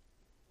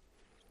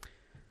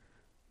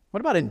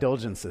 What about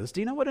indulgences? Do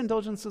you know what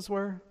indulgences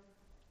were?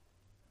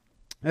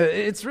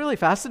 It's really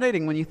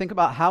fascinating when you think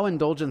about how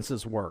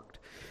indulgences worked.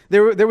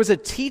 There was a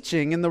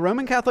teaching in the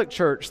Roman Catholic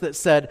Church that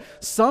said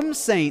some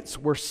saints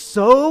were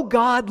so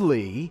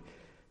godly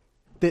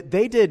that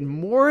they did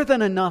more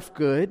than enough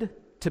good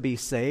to be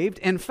saved.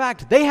 In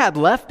fact, they had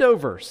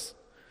leftovers.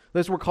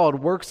 Those were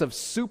called works of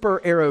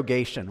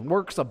supererogation,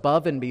 works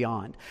above and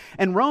beyond.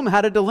 And Rome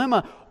had a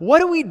dilemma. What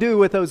do we do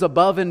with those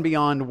above and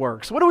beyond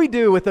works? What do we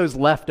do with those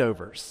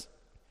leftovers?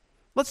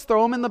 Let's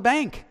throw them in the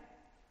bank.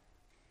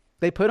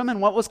 They put them in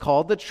what was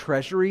called the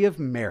treasury of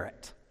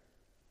merit.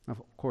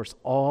 Of course,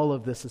 all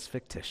of this is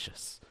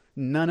fictitious.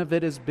 None of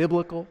it is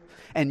biblical,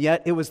 and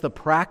yet it was the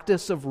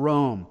practice of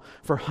Rome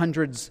for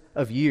hundreds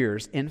of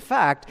years. In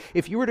fact,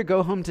 if you were to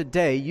go home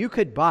today, you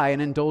could buy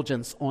an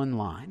indulgence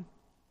online.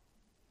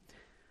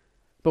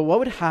 But what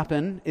would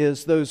happen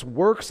is those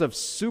works of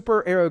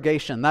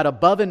supererogation, that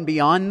above and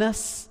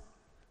beyondness,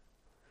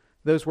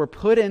 those were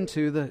put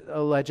into the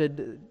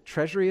alleged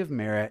treasury of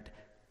merit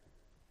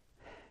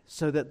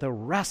so that the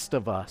rest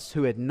of us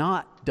who had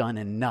not done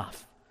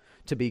enough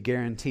to be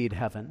guaranteed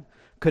heaven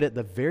could at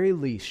the very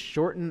least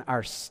shorten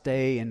our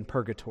stay in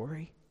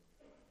purgatory.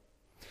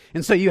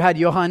 And so you had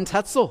Johann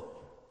Tetzel,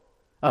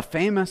 a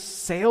famous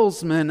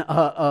salesman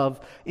of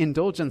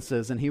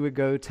indulgences, and he would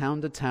go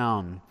town to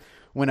town.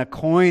 When a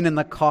coin in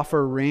the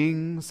coffer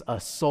rings, a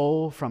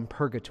soul from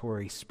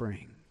purgatory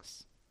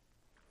springs.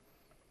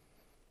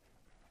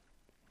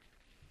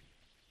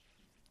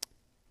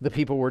 The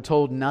people were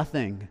told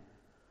nothing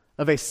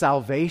of a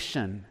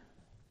salvation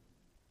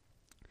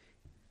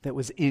that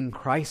was in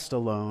Christ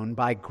alone,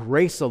 by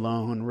grace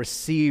alone,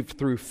 received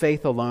through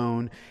faith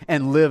alone,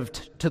 and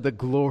lived to the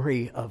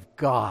glory of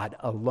God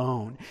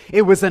alone.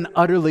 It was an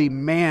utterly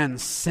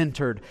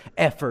man-centered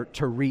effort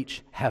to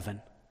reach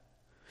heaven.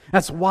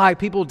 That's why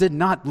people did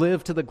not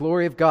live to the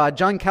glory of God.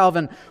 John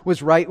Calvin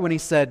was right when he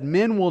said,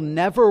 "Men will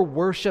never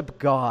worship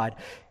God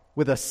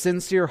with a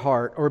sincere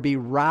heart or be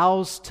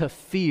roused to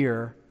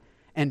fear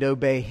and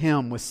obey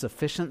Him with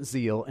sufficient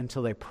zeal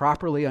until they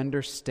properly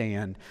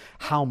understand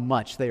how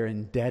much they are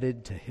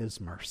indebted to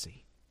His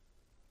mercy."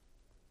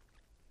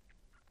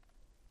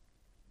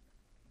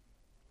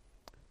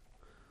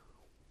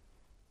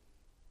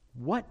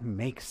 what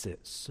makes it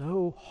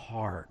so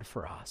hard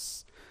for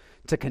us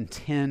to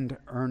contend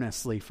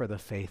earnestly for the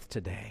faith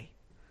today?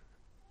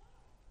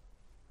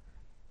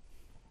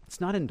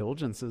 It's not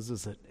indulgences,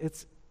 is it?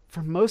 It's,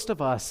 for most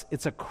of us,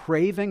 it's a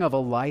craving of a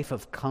life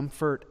of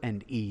comfort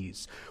and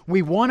ease.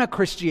 We want a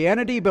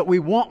Christianity, but we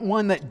want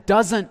one that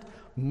doesn't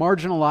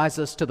marginalize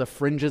us to the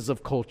fringes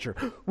of culture.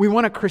 We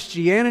want a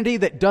Christianity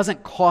that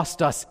doesn't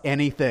cost us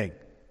anything.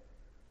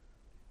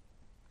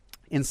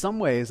 In some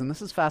ways, and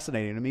this is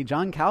fascinating to me,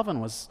 John Calvin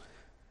was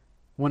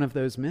one of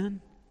those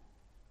men.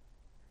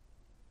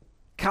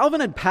 Calvin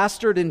had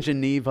pastored in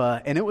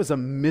Geneva, and it was a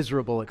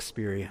miserable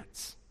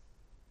experience.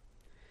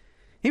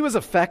 He was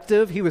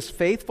effective, he was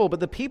faithful, but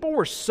the people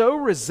were so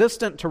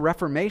resistant to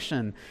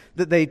Reformation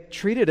that they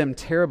treated him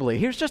terribly.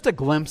 Here's just a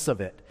glimpse of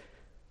it.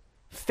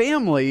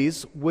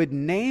 Families would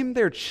name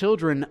their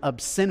children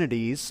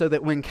obscenities so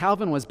that when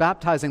Calvin was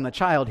baptizing the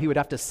child, he would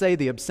have to say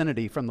the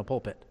obscenity from the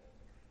pulpit.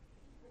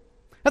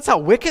 That's how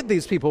wicked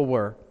these people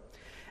were.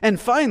 And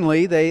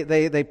finally,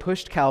 they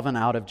pushed Calvin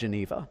out of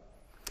Geneva.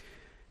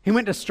 He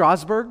went to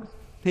Strasbourg.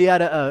 He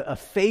had a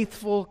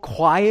faithful,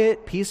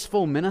 quiet,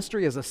 peaceful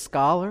ministry as a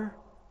scholar.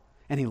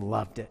 And he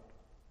loved it.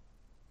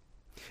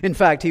 In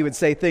fact, he would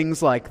say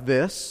things like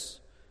this: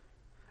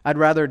 I'd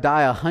rather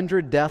die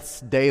 100 deaths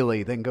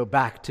daily than go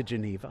back to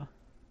Geneva.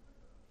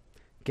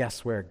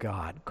 Guess where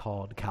God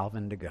called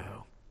Calvin to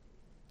go?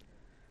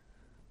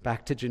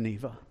 Back to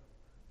Geneva.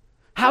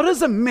 How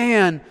does a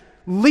man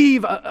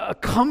leave a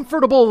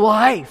comfortable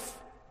life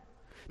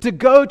to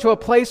go to a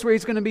place where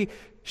he's going to be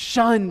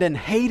shunned and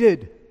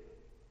hated?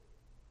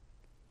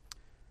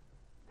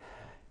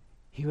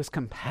 He was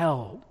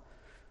compelled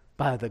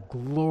by the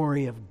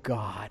glory of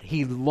God.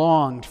 He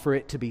longed for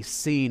it to be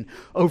seen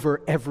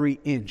over every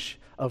inch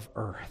of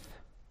earth.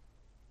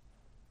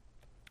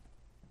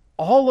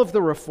 All of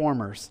the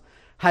reformers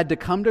had to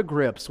come to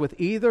grips with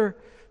either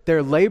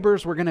their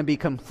labors were going to be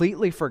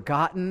completely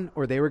forgotten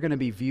or they were going to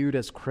be viewed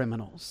as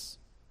criminals.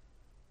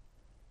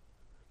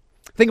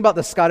 Think about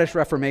the Scottish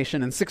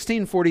Reformation. In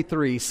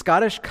 1643,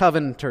 Scottish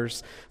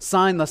Covenanters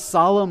signed the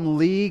Solemn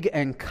League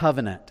and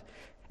Covenant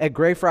at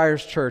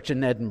Greyfriars Church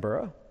in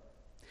Edinburgh.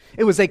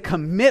 It was a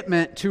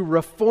commitment to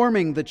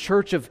reforming the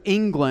Church of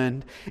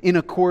England in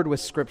accord with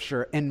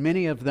Scripture, and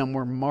many of them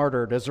were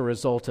martyred as a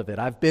result of it.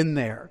 I've been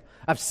there.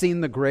 I've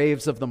seen the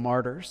graves of the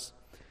martyrs.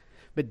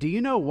 But do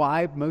you know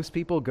why most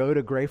people go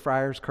to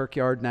Greyfriars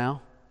Kirkyard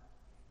now?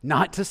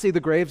 Not to see the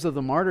graves of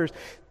the martyrs.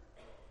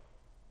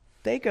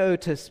 They go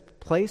to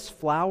place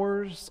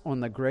flowers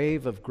on the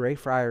grave of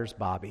Greyfriars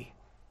Bobby.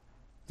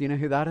 Do you know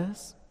who that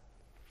is?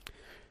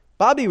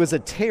 Bobby was a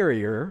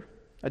terrier,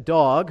 a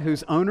dog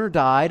whose owner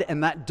died,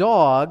 and that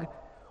dog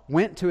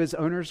went to his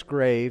owner's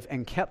grave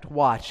and kept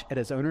watch at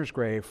his owner's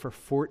grave for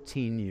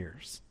 14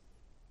 years.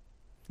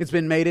 It's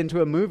been made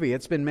into a movie.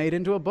 It's been made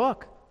into a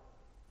book.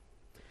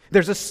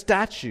 There's a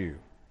statue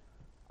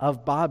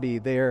of Bobby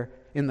there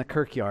in the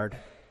kirkyard,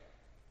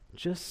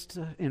 just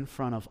in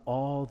front of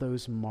all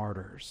those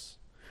martyrs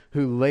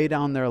who lay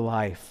down their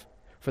life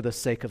for the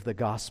sake of the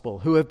gospel,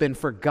 who have been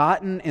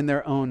forgotten in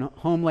their own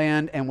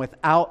homeland and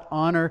without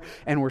honor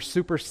and were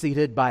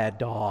superseded by a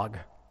dog.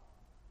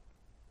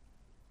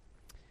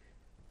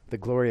 The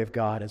glory of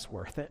God is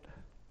worth it.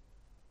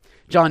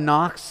 John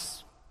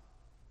Knox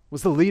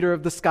was the leader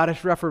of the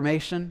Scottish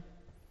Reformation.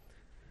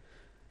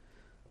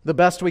 The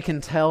best we can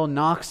tell,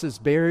 Knox is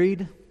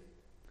buried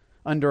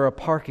under a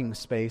parking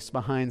space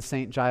behind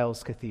St.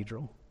 Giles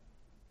Cathedral.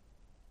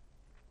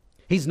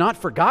 He's not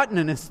forgotten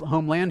in his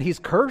homeland. He's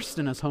cursed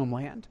in his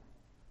homeland.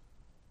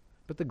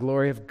 But the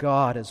glory of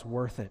God is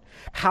worth it.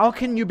 How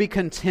can you be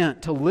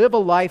content to live a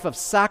life of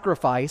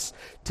sacrifice,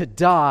 to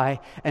die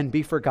and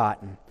be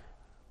forgotten?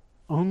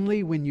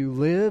 Only when you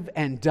live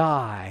and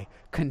die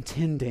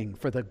contending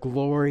for the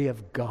glory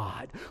of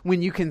God.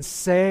 When you can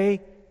say,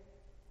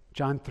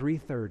 John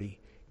 3:30,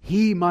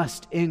 He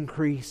must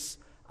increase,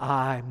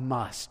 I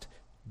must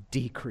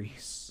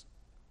decrease.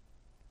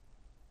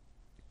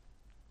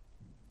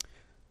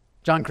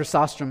 John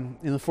Chrysostom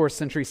in the 4th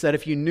century said,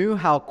 if you knew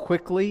how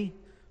quickly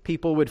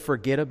people would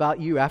forget about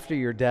you after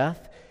your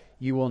death,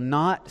 you will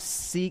not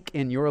seek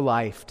in your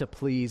life to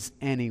please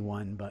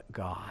anyone but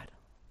God.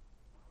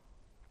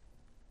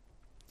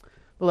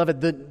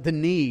 Beloved, the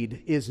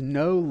need is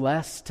no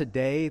less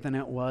today than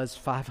it was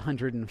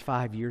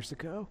 505 years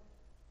ago.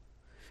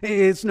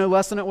 It's no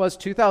less than it was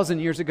 2,000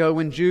 years ago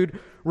when Jude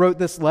wrote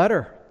this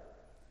letter.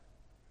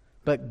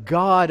 But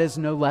God is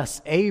no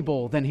less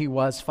able than He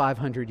was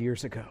 500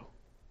 years ago.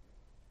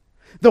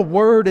 The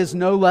Word is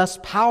no less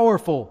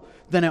powerful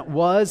than it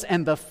was,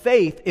 and the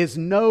faith is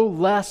no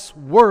less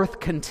worth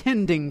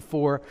contending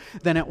for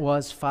than it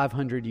was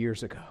 500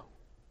 years ago.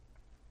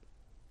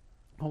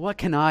 Well, what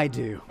can I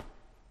do?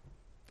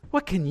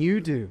 What can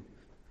you do?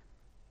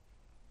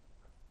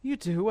 You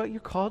do what you're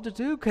called to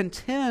do.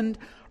 Contend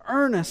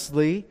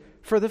earnestly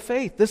for the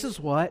faith. This is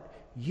what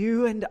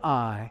you and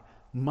I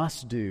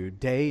must do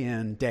day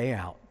in, day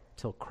out,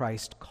 till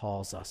Christ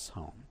calls us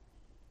home.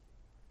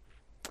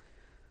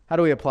 How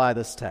do we apply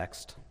this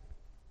text?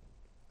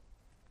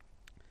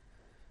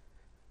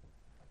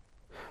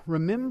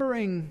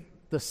 remembering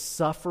the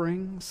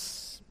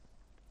sufferings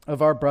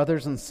of our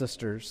brothers and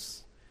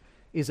sisters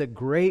is a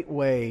great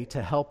way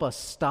to help us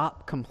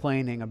stop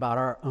complaining about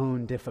our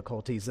own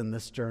difficulties in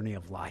this journey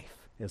of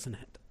life, isn't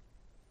it?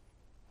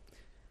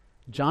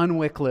 John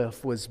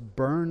Wycliffe was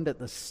burned at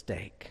the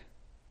stake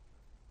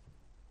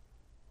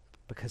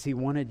because he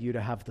wanted you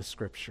to have the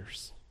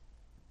Scriptures.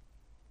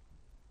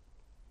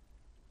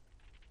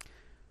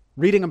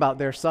 Reading about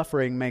their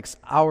suffering makes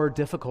our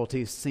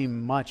difficulties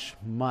seem much,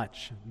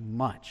 much,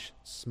 much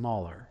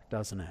smaller,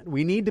 doesn't it?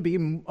 We need to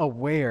be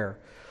aware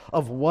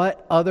of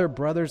what other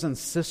brothers and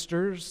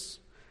sisters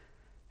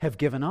have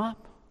given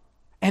up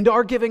and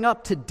are giving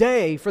up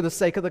today for the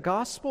sake of the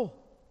gospel.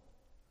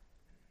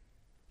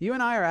 You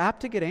and I are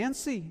apt to get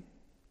antsy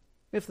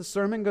if the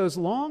sermon goes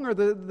long or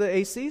the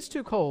AC is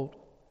too cold.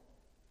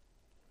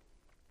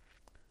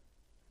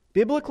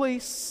 Biblically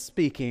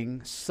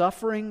speaking,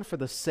 suffering for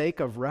the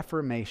sake of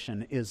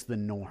reformation is the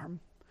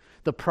norm.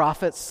 The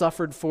prophets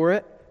suffered for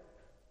it.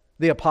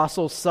 The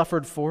apostles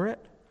suffered for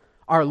it.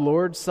 Our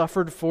Lord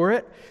suffered for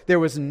it. There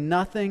was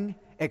nothing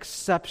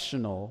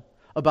exceptional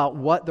about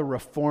what the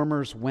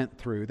reformers went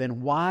through.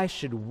 Then why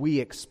should we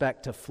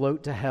expect to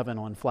float to heaven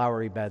on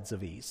flowery beds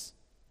of ease?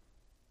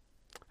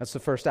 That's the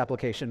first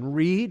application.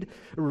 Read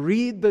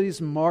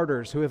these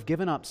martyrs who have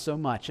given up so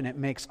much, and it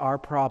makes our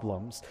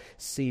problems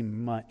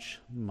seem much,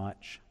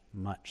 much,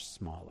 much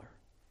smaller.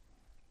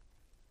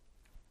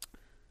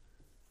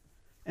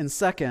 And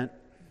second,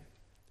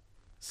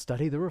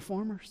 study the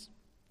reformers.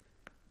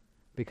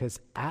 Because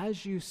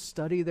as you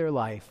study their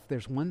life,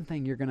 there's one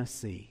thing you're going to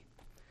see.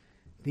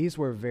 These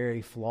were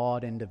very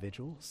flawed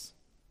individuals.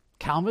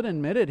 Calvin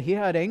admitted he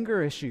had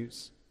anger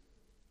issues.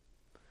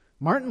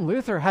 Martin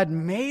Luther had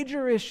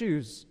major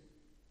issues.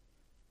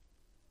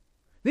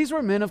 These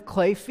were men of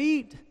clay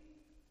feet.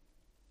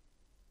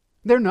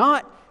 They're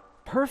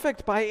not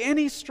perfect by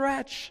any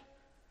stretch.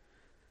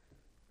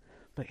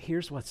 But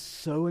here's what's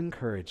so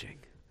encouraging.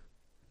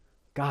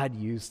 God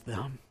used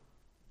them.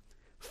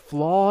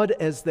 Flawed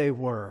as they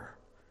were,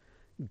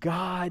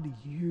 God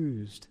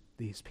used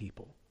these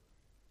people.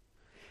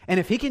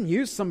 And if he can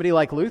use somebody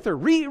like Luther,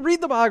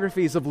 read the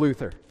biographies of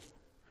Luther.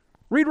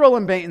 Read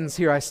Roland Bainton's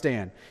Here I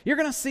Stand. You're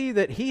going to see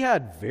that he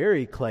had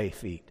very clay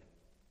feet.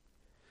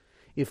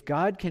 If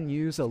God can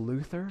use a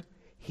Luther,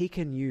 he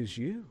can use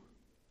you.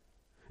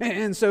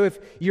 And so if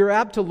you're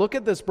apt to look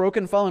at this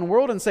broken, fallen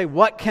world and say,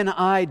 what can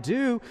I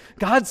do?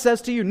 God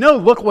says to you, no,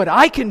 look what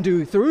I can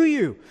do through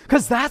you.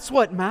 Because that's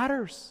what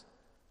matters.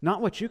 Not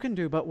what you can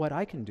do, but what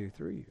I can do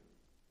through you.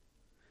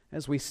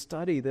 As we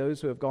study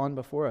those who have gone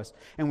before us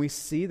and we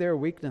see their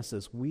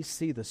weaknesses, we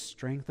see the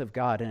strength of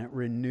God, and it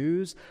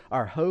renews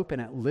our hope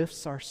and it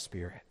lifts our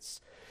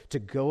spirits to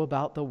go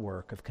about the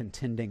work of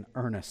contending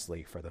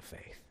earnestly for the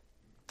faith.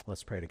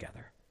 Let's pray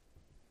together.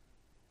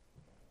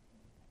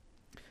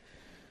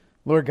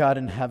 Lord God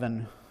in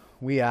heaven,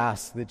 we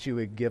ask that you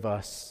would give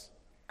us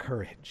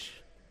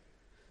courage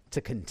to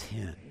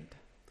contend.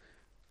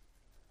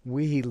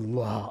 We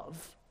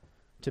love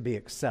to be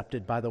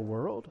accepted by the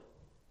world.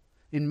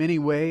 In many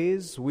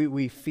ways,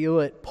 we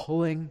feel it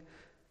pulling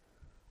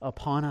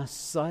upon us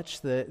such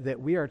that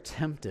we are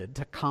tempted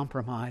to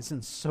compromise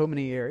in so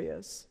many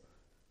areas.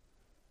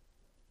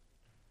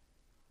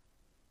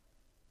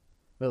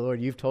 But Lord,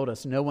 you've told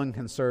us no one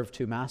can serve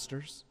two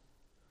masters.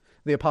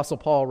 The Apostle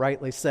Paul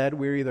rightly said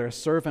we're either a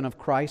servant of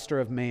Christ or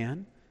of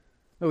man.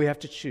 But we have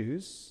to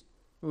choose.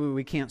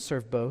 We can't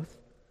serve both.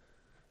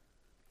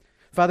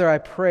 Father, I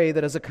pray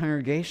that as a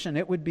congregation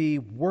it would be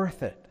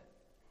worth it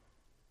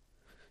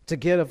to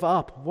give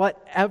up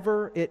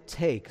whatever it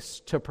takes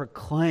to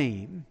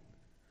proclaim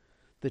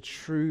the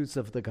truths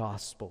of the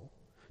gospel,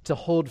 to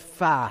hold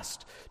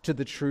fast to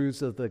the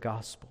truths of the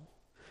gospel,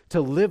 to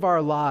live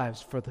our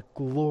lives for the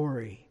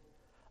glory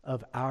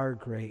of our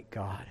great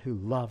God who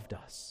loved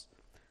us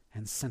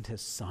and sent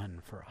his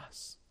Son for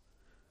us.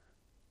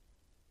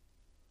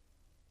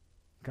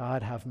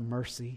 God, have mercy